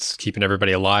that's keeping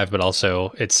everybody alive, but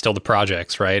also it's still the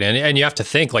projects, right? And you have to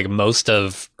think, like, most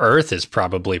of Earth is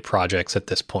probably projects at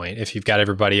this point. If you've got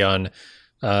everybody on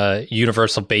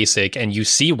Universal Basic, and you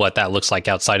see what that looks like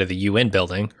outside of the UN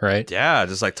building, right? Yeah,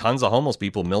 just like tons of homeless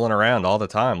people milling around all the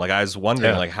time. Like, I was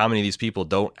wondering, like, how many of these people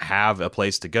don't have a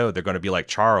place to go? They're going to be like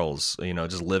Charles,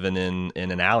 just living in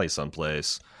an alley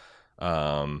someplace.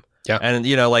 Yeah,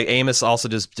 and like Amos also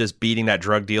just beating that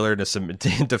drug dealer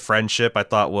into friendship, I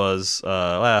thought was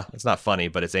it's not funny,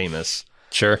 but it's Amos.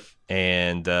 Sure.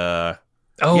 And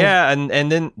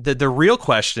and then the real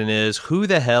question is, who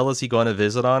the hell is he going to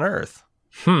visit on Earth?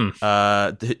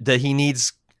 That he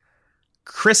needs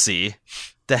Chrissy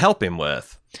to help him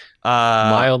with.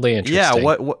 Mildly interesting.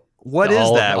 Yeah. What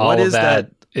is that? What is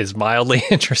that? Is mildly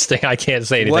interesting. I can't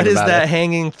say anything about it. What is that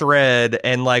hanging thread,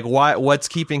 and like what's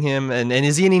keeping him, and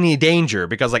is he in any danger?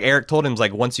 Because like Eric told him,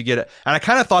 like, once you get it, and I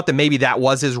kind of thought that maybe that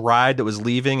was his ride that was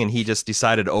leaving, and he just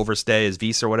decided to overstay his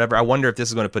visa or whatever. I wonder if this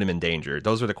is going to put him in danger.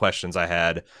 Those were the questions I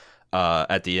had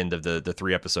at the end of the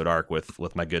 3-episode arc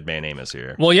with my good man Amos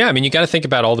here. Well, yeah, I mean, you got to think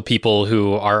about all the people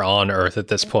who are on Earth at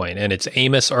this point, and it's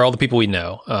Amos, or all the people we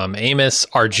know. Amos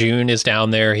Arjun is down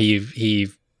there. He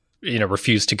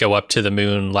refused to go up to the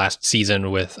moon last season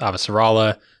with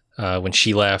Avasarala when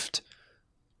she left.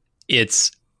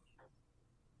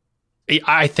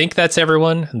 I think that's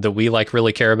everyone that we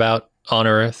really care about on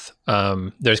Earth.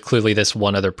 There's clearly this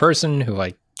one other person who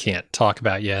I can't talk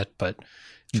about yet, but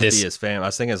this is family. I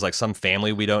was thinking it's like some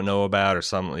family we don't know about, or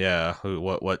some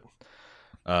what.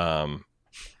 I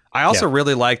also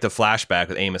really like the flashback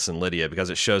with Amos and Lydia,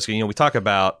 because it shows, we talk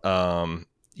about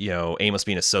Amos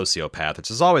being a sociopath, which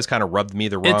has always kind of rubbed me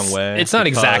the wrong way. It's not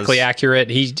exactly accurate.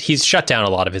 He's shut down a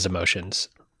lot of his emotions.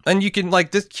 And you can,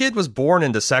 this kid was born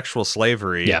into sexual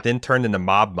slavery, then turned into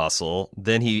mob muscle,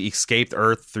 then he escaped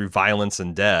Earth through violence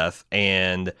and death,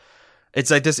 and it's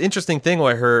like this interesting thing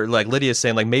where Lydia's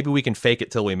saying, maybe we can fake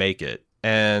it till we make it.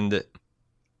 And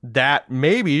that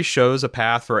maybe shows a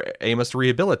path for Amos to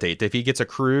rehabilitate. If he gets a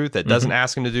crew that doesn't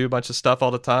ask him to do a bunch of stuff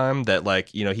all the time, that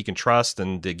he can trust,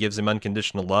 and it gives him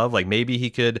unconditional love, maybe he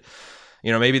could,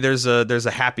 maybe there's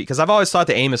a happy, because I've always thought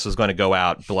that Amos was going to go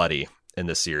out bloody. in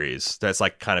this series. That's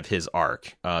like kind of his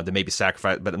arc. That maybe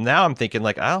sacrifice. But now I'm thinking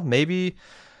like, oh, maybe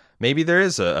there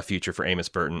is a future for Amos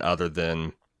Burton other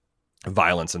than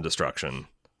violence and destruction.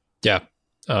 Yeah.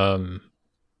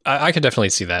 I could definitely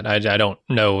see that. I don't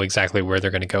know exactly where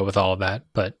they're going to go with all of that,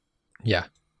 but yeah.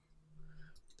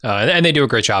 And they do a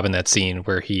great job in that scene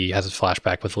where he has a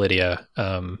flashback with Lydia.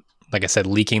 Like I said,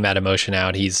 leaking that emotion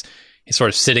out. He's sort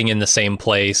of sitting in the same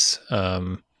place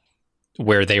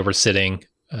where they were sitting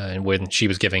when she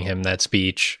was giving him that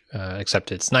speech,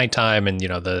 except it's nighttime and,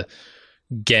 the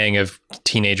gang of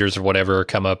teenagers or whatever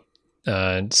come up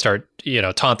and start,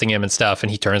 taunting him and stuff.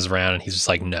 And he turns around and he's just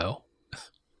like, no.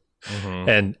 Mm-hmm.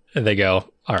 And they go,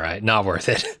 all right, not worth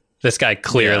it. This guy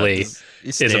clearly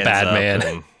is a bad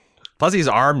man. Plus, he's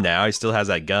armed now. He still has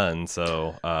that gun.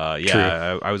 So,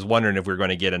 I was wondering if we were going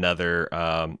to get another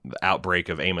outbreak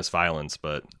of Amos violence,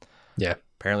 but yeah,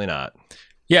 apparently not.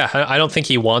 Yeah, I don't think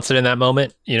he wants it in that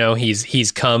moment.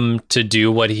 He's come to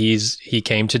do what he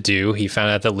came to do. He found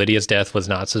out that Lydia's death was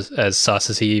not as sus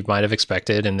as he might have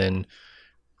expected, and then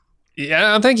I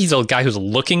don't think he's a guy who's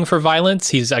looking for violence.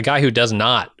 He's a guy who does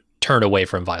not turn away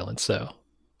from violence, though.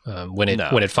 When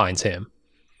it finds him.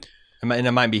 And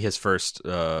it might be his first,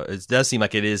 it does seem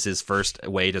like it is his first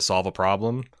way to solve a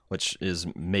problem, which is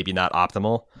maybe not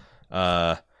optimal.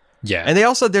 Yeah. And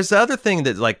there's the other thing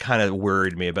that like kind of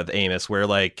worried me about the Amos, where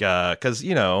like, cause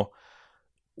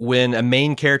when a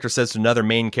main character says to another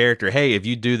main character, hey, if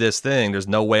you do this thing, there's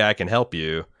no way I can help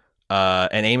you.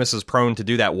 And Amos is prone to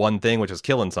do that one thing, which is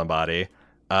killing somebody.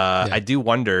 I do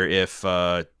wonder if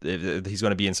he's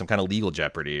going to be in some kind of legal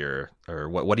jeopardy or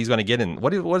what he's going to get in.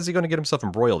 What is he going to get himself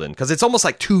embroiled in? Because it's almost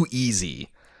like too easy.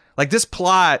 Like this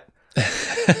plot,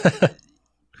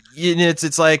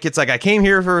 it's like I came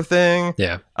here for a thing.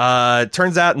 Yeah.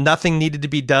 Turns out nothing needed to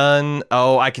be done.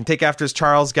 Oh, I can take after this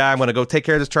Charles guy. I'm going to go take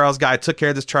care of this Charles guy. I took care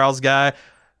of this Charles guy.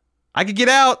 I could get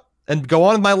out and go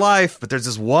on with my life, but there's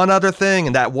this one other thing,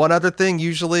 and that one other thing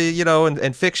usually,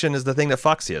 in fiction is the thing that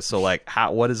fucks you. So like,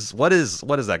 what is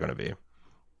that going to be?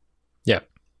 Yeah,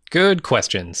 good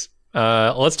questions.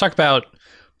 Let's talk about,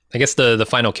 I guess the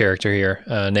final character here,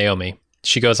 Naomi.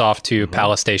 She goes off to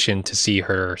Palace Station to see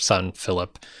her son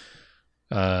Philip.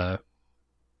 I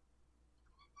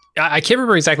can't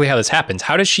remember exactly how this happens.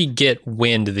 How does she get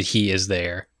wind that he is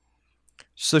there?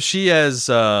 So she has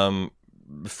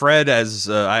Fred, as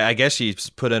I guess she's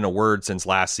put in a word since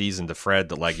last season to Fred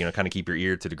that like kind of keep your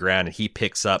ear to the ground, and he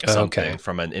picks up something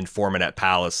from an informant at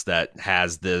Palace that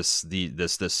has this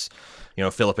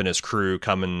Philip and his crew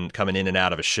coming in and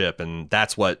out of a ship, and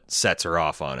that's what sets her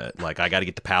off on it. Like, I got to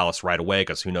get to Palace right away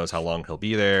because who knows how long he'll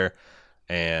be there,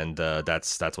 and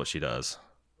that's what she does.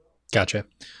 Gotcha.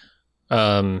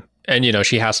 And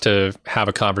she has to have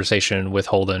a conversation with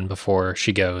Holden before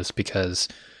she goes because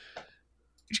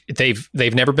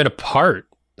they've never been apart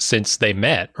since they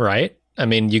met, right? I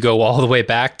mean, you go all the way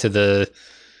back to the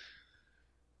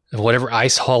whatever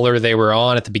ice hauler they were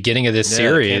on at the beginning of this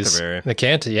series. The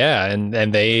Canterbury.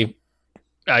 And they,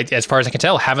 as far as I can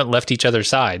tell, haven't left each other's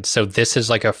side. So this is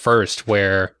like a first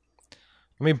where,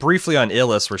 I mean, briefly on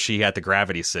Illis, where she had the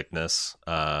gravity sickness.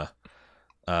 And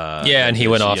he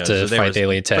went off to fight the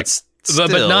alien tech,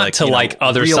 but not to like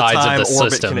other sides of the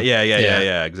system.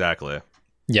 Yeah, exactly.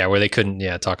 Yeah, where they couldn't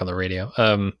talk on the radio.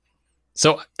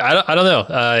 So I don't know.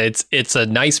 It's a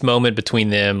nice moment between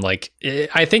them. Like,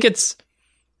 I think it's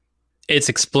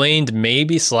explained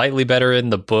maybe slightly better in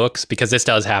the books, because this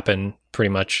does happen pretty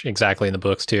much exactly in the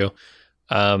books too.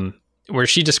 Where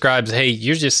she describes, hey,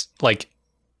 you're just like,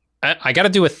 I got to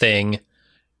do a thing,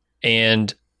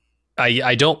 and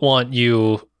I don't want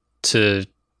you to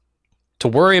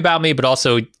worry about me, but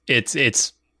also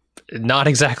it's not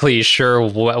exactly sure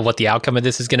what the outcome of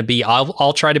this is going to be.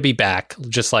 I'll try to be back,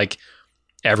 just like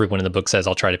everyone in the book says.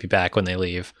 I'll try to be back when they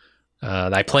leave.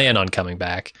 I plan on coming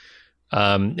back.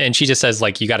 And she just says,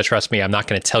 like, you got to trust me. I'm not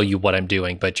going to tell you what I'm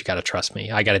doing, but you got to trust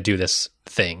me. I got to do this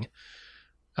thing.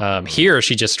 Here,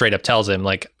 she just straight up tells him,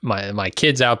 like, my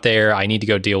kid's out there. I need to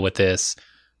go deal with this.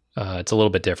 It's a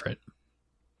little bit different.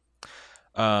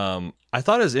 I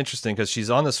thought it was interesting because she's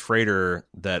on this freighter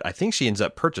that I think she ends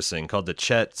up purchasing called the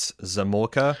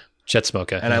Chetzemoka.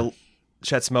 Chetzemoka,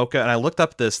 and I looked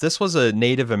up this was a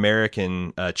Native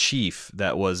American chief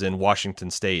that was in Washington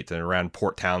State and around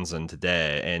Port Townsend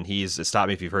today, and stop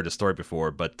me if you've heard the story before,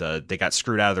 but they got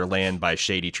screwed out of their land by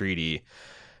Shady Treaty.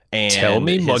 And tell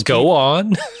me, go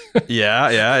on.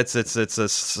 yeah, it's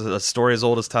a story as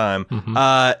old as time. Mm-hmm.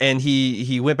 And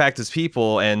he went back to his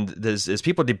people, and there's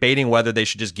people debating whether they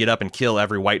should just get up and kill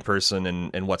every white person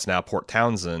in what's now Port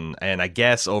Townsend. And I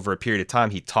guess over a period of time,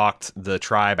 he talked the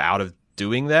tribe out of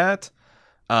doing that.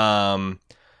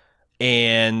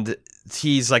 and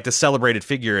he's like the celebrated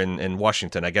figure in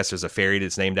Washington. I guess there's a ferry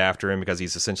that's named after him because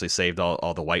he's essentially saved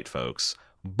all the white folks.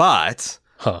 But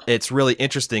it's really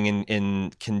interesting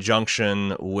in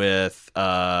conjunction with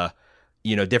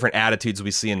different attitudes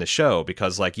we see in the show,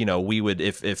 because like, we would,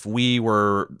 if we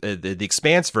were the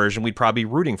Expanse version, we'd probably be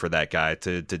rooting for that guy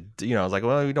to like,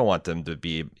 well, you don't want them to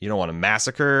be, you don't want to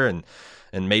massacre,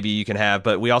 and maybe you can have,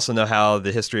 but we also know how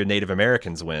the history of Native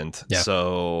Americans went. Yeah.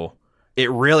 So it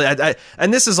really,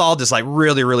 and this is all just like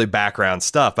really, really background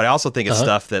stuff, but I also think it's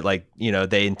stuff that like,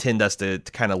 they intend us to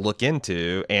kind of look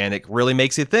into, and it really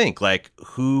makes you think like,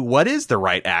 what is the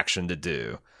right action to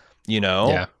do?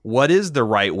 What is the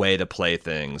right way to play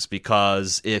things?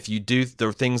 Because if you do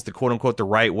the things the quote unquote the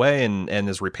right way, and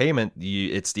as repayment,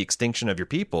 it's the extinction of your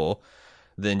people,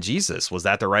 then Jesus, was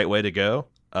that the right way to go?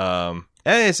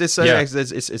 It's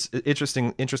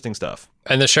interesting stuff.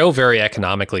 And the show very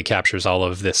economically captures all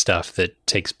of this stuff that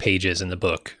takes pages in the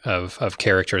book of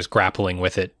characters grappling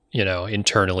with it,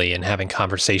 internally, and having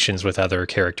conversations with other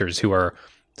characters who are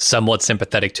somewhat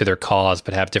sympathetic to their cause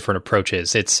but have different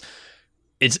approaches. It's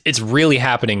really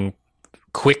happening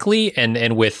quickly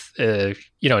and with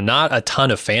not a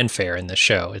ton of fanfare in the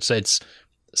show. It's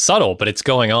subtle, but it's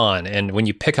going on, and when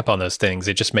you pick up on those things,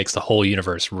 it just makes the whole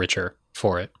universe richer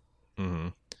for it. Mm-hmm.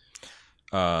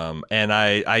 And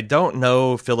I don't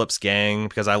know Philip's gang,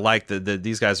 because I like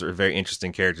these guys are very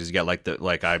interesting characters. You got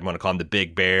like I want to call him the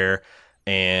Big Bear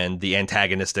and the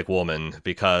antagonistic woman,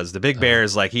 because the Big Bear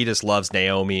is like, he just loves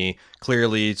Naomi.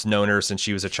 Clearly, he's known her since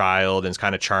she was a child and is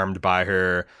kind of charmed by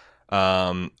her.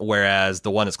 Whereas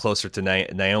the one that's closer to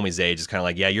Naomi's age is kind of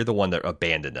like, yeah, you're the one that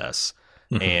abandoned us,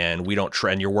 and we don't.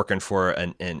 And you're working for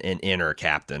an inner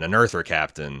captain, an Earther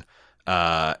captain.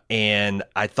 And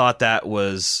I thought that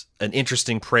was an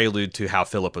interesting prelude to how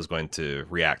Philip was going to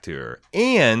react to her.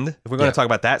 And if we're going to talk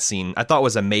about that scene, I thought it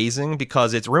was amazing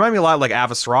because it reminded me a lot of like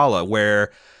Avasarala,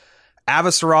 where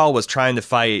Avasarala was trying to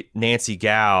fight Nancy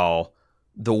Gao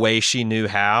the way she knew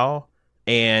how,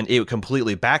 and it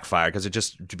completely backfired because it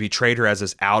just betrayed her as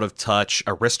this out of touch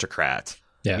aristocrat,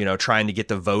 trying to get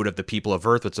the vote of the people of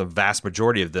Earth, which a vast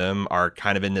majority of them are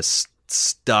kind of in this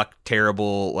stuck,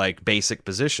 terrible, like basic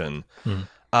position.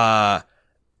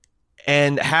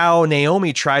 And how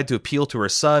Naomi tried to appeal to her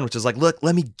son, which is like, look,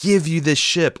 let me give you this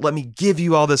ship. Let me give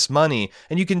you all this money.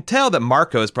 And you can tell that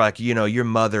Marco is probably like, your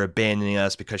mother abandoning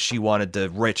us because she wanted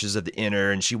the riches of the inner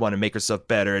and she wanted to make herself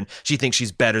better. And she thinks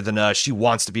she's better than us. She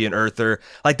wants to be an Earther.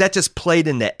 Like that just played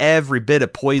into every bit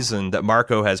of poison that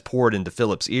Marco has poured into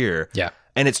Philip's ear. Yeah.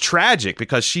 And it's tragic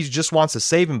because she just wants to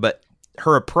save him. But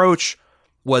her approach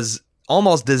was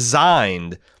almost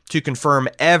designed to confirm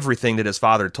everything that his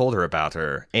father told her about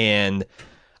her. And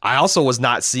I also was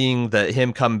not seeing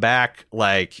him come back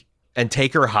like and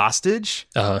take her hostage.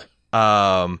 That's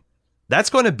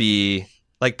going to be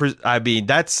like, I mean,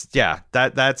 that's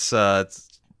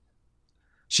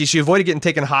she avoided getting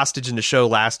taken hostage in the show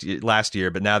last year,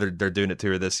 but now they're doing it to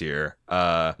her this year.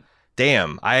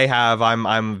 Damn,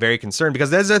 I'm very concerned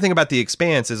because that's the other thing about The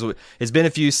Expanse is it's been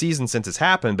a few seasons since it's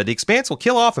happened, but The Expanse will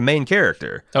kill off a main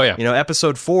character. Oh yeah.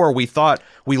 Episode 4, we thought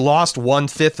we lost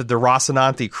 1/5 of the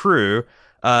Rocinante crew.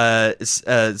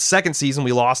 Second season,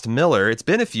 we lost Miller. It's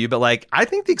been a few, but like, I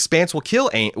think The Expanse would kill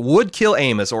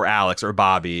Amos or Alex or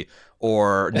Bobby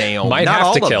or Naomi. Might Not have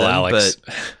all to of kill them, Alex,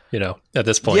 but, at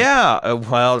this point. Yeah,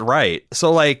 well, right.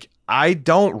 So like, I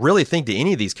don't really think that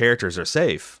any of these characters are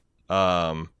safe.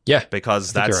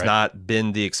 Because that's not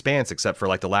been The Expanse except for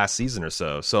like the last season or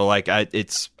so. So like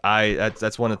that's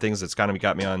one of the things that's kind of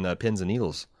got me on pins and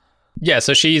needles. Yeah.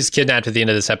 So she's kidnapped at the end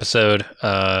of this episode.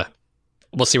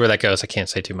 We'll see where that goes. I can't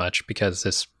say too much because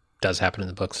this does happen in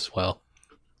the books as well.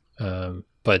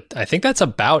 But I think that's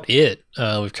about it.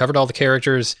 We've covered all the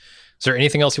characters. Is there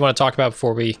anything else you want to talk about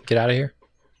before we get out of here?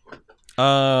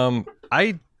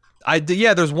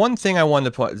 There's one thing I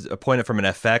wanted to point out from an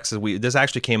FX. This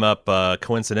actually came up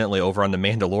coincidentally over on The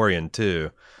Mandalorian too.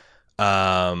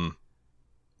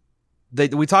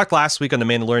 We talked last week on The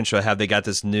Mandalorian show how they got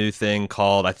this new thing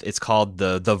called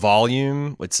the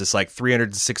Volume. It's this like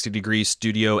 360-degree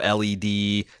studio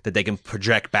LED that they can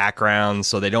project backgrounds,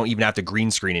 so they don't even have to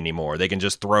green screen anymore. They can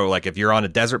just throw, like, if you're on a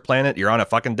desert planet, you're on a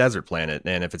fucking desert planet,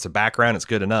 and if it's a background, it's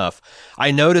good enough.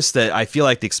 I noticed that I feel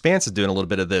like The Expanse is doing a little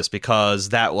bit of this because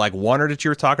that like wonder that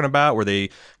you were talking about, where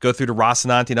they go through to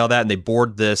Rocinante and all that, and they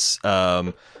board this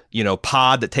pod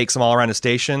that takes them all around the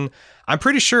station. I'm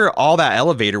pretty sure all that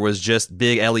elevator was just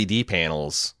big LED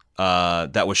panels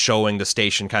that was showing the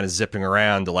station kind of zipping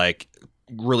around to like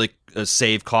really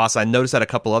save costs. I noticed that a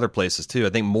couple other places too. I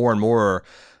think more and more,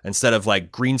 instead of like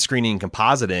green screening and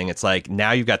compositing, it's like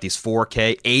now you've got these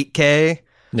 4K, 8K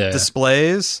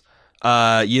displays.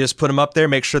 You just put them up there,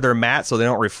 make sure they're matte so they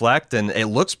don't reflect, and it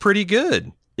looks pretty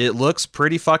good. It looks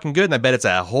pretty fucking good, and I bet it's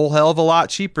a whole hell of a lot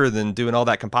cheaper than doing all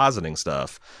that compositing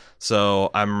stuff. So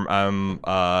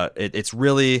it's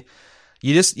really,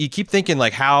 you keep thinking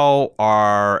like, how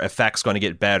are effects going to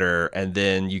get better? And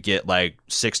then you get like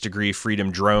 6 Degree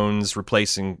Freedom drones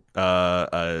replacing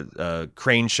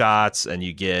crane shots, and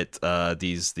you get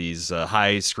these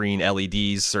high screen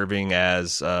LEDs serving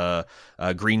as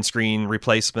green screen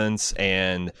replacements,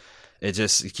 and it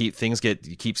just keeps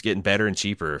getting better and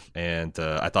cheaper. And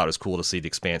I thought it was cool to see The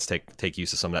Expanse take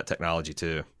use of some of that technology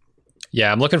too.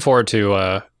 Yeah, I'm looking forward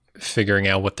to figuring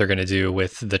out what they're going to do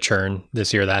with the Churn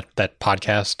this year. That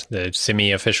podcast, the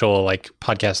semi-official like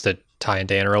podcast that Ty and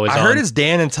Dan are always on. I heard it's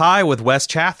Dan and Ty with Wes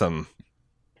Chatham.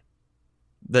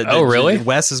 Really?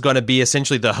 Wes is going to be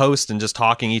essentially the host and just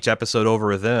talking each episode over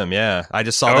with them. Yeah, I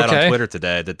just saw that on Twitter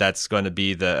today. That's going to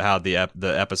be how the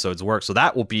episodes work. So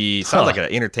that will be sounds like an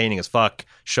entertaining as fuck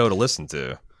show to listen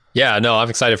to. Yeah, no, I'm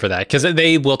excited for that because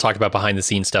they will talk about behind the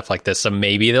scenes stuff like this. So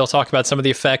maybe they'll talk about some of the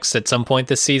effects at some point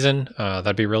this season.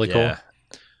 That'd be really cool.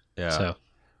 Yeah. So.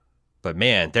 But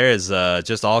man, there is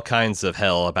just all kinds of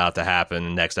hell about to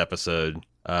happen next episode.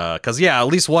 Because at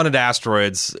least one of the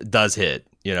asteroids does hit.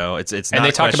 You know, it's not. And they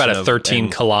talk about a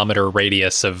 13-kilometer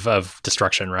radius of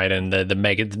destruction, right? And the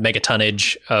mega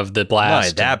tonnage of the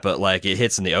blast. Not that, but like it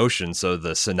hits in the ocean, so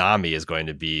the tsunami is going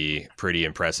to be pretty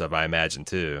impressive, I imagine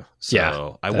too.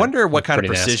 So I wonder what kind of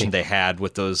precision they had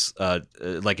with those.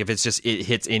 Like if it's just it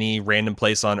hits any random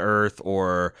place on Earth,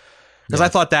 or because I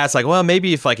thought that's like, well,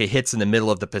 maybe if like it hits in the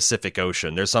middle of the Pacific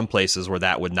Ocean, there's some places where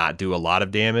that would not do a lot of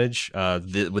damage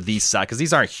with these, because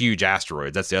these aren't huge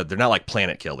asteroids. They're not like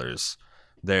planet killers.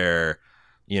 They're,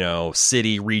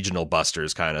 city regional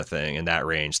busters kind of thing in that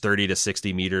range, 30 to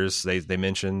 60 meters. They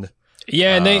mentioned.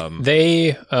 Yeah, and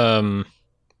they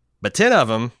but 10 of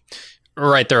them.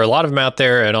 Right, there are a lot of them out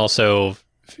there, and also,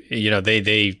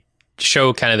 they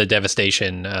show kind of the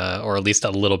devastation, or at least a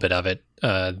little bit of it,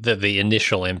 the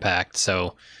initial impact.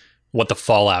 So, what the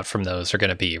fallout from those are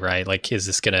going to be, right? Like, is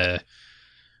this going to?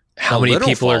 How many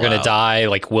people are going to die?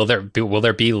 Like, will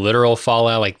there be literal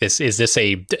fallout? Like, is this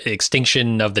a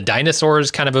extinction of the dinosaurs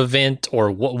kind of event,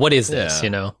 or what is this?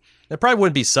 It probably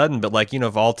wouldn't be sudden, but like,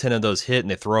 if all 10 of those hit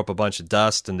and they throw up a bunch of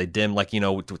dust and they dim, like, we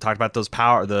talked about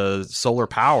the solar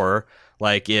power.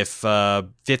 Like, if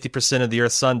 50% of the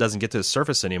Earth's sun doesn't get to the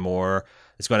surface anymore,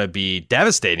 it's going to be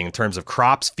devastating in terms of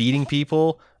crops feeding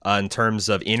people, in terms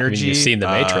of energy. You've seen The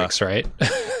Matrix, right?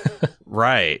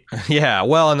 Right. Yeah.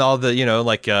 Well, and all the,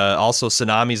 also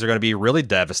tsunamis are going to be really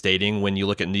devastating when you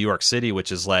look at New York City,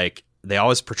 which is like, they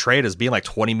always portray it as being like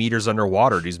 20 meters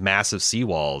underwater, these massive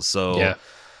seawalls. So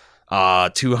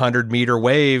 200-meter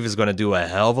wave is going to do a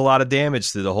hell of a lot of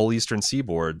damage to the whole eastern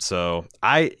seaboard. So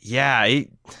I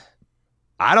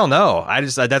don't know.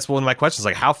 That's one of my questions.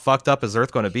 Like, how fucked up is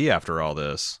Earth going to be after all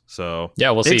this? So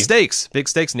we'll see. Big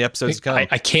stakes in the episodes to come.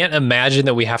 I can't imagine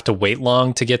that we have to wait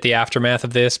long to get the aftermath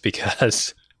of this,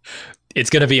 because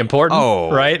it's going to be important,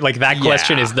 right? Like, that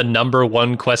question is the number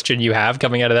one question you have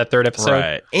coming out of that third episode.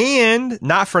 Right. And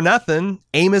not for nothing,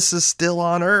 Amos is still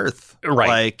on Earth.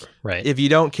 Right. Like, if you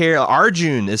don't care,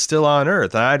 Arjun is still on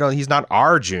Earth. He's not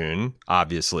Arjun,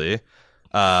 obviously.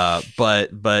 But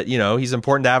he's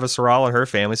important to Avasarala and her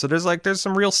family. So there's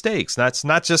some real stakes. That's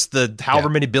not just the however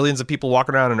many billions of people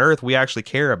walking around on Earth. We actually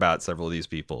care about several of these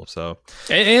people. So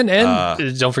and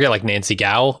don't forget, like, Nancy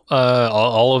Gao,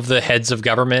 all of the heads of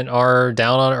government are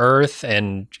down on Earth,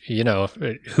 and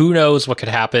who knows what could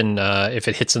happen if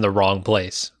it hits in the wrong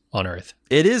place on Earth.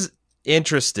 It is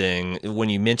interesting when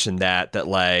you mention that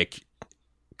like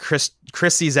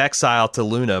Chrissy's exile to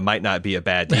Luna might not be a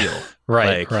bad deal.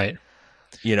 Right.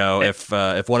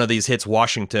 If one of these hits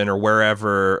Washington or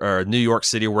wherever, or New York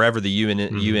City, wherever the UN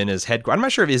is headquartered. I'm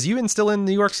not sure, is UN still in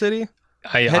New York City?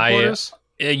 Headquarters?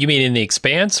 You mean in The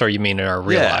Expanse, or you mean in our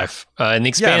real life? In The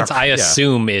Expanse, I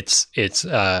assume it's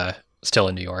still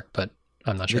in New York, but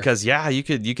I'm not sure. Because you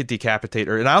could decapitate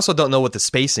her, and I also don't know what the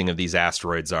spacing of these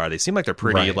asteroids are. They seem like they're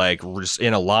pretty like just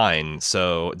in a line,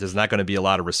 so there's not going to be a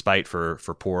lot of respite for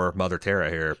poor Mother Terra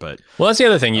here. But that's the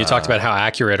other thing. You talked about how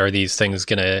accurate are these things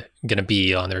gonna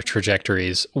be on their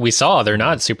trajectories. We saw they're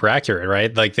not super accurate,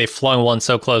 right? Like, they flung one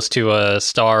so close to a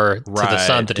star to the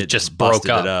sun that it just broke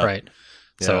up, right?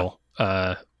 Yeah. So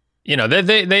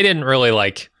they didn't really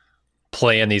like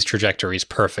plan these trajectories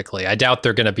perfectly. I doubt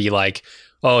they're going to be like,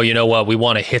 oh, you know what? We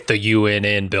want to hit the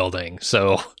UNN building,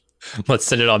 so let's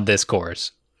set it on this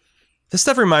course. This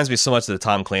stuff reminds me so much of the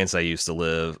Tom Clancy I used to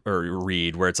live or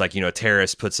read, where it's like, a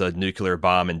terrorist puts a nuclear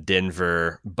bomb in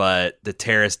Denver, but the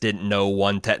terrorist didn't know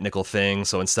one technical thing.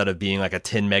 So instead of being like a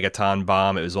 10 megaton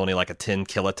bomb, it was only like a 10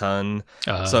 kiloton.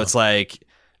 So it's like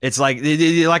I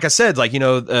said, like,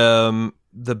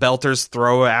 the Belters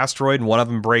throw an asteroid and one of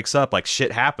them breaks up. Like,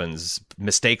 shit happens.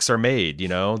 Mistakes are made.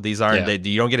 These aren't,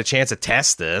 you don't get a chance to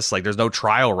test this. Like, there's no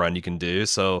trial run you can do.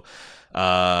 So,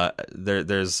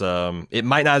 there's it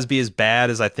might not be as bad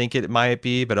as I think it might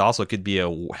be, but also could be a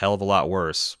hell of a lot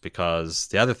worse, because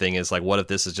the other thing is, like, what if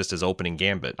this is just his opening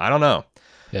gambit? I don't know.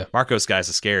 Yeah, Marcos guys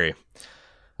is scary.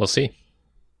 We'll see.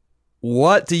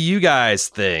 What do you guys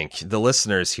think, the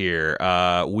listeners here?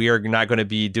 We are not going to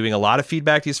be doing a lot of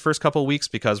feedback these first couple of weeks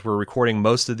because we're recording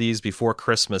most of these before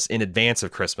Christmas, in advance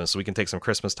of Christmas, so we can take some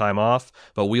Christmas time off.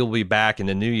 But we'll be back in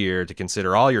the new year to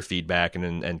consider all your feedback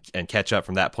and catch up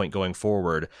from that point going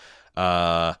forward.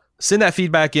 Send that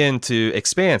feedback in to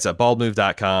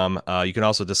expanse@baldmove.com. You can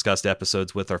also discuss the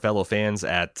episodes with our fellow fans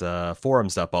at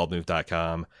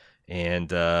forums.baldmove.com.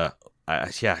 And I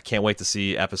can't wait to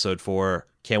see episode 4.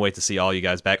 Can't wait to see all you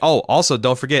guys back. Oh, also,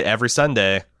 don't forget, every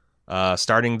Sunday,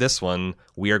 starting this one,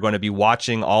 we are going to be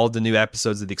watching all of the new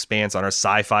episodes of The Expanse on our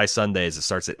Sci-Fi Sundays. It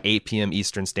starts at 8 p.m.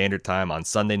 Eastern Standard Time on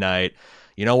Sunday night.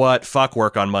 You know what? Fuck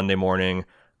work on Monday morning.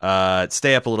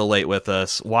 Stay up a little late with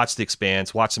us. Watch The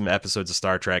Expanse. Watch some episodes of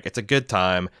Star Trek. It's a good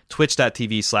time.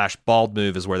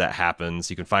 Twitch.tv/baldmove is where that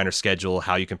happens. You can find our schedule,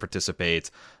 how you can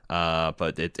participate.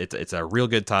 But it's a real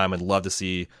good time. I'd love to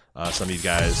see some of you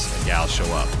guys and gals show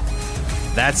up.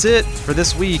 That's it for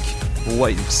this week.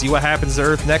 We'll see what happens to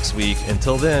Earth next week.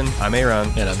 Until then, I'm Aaron.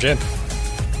 And I'm Jim.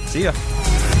 See ya.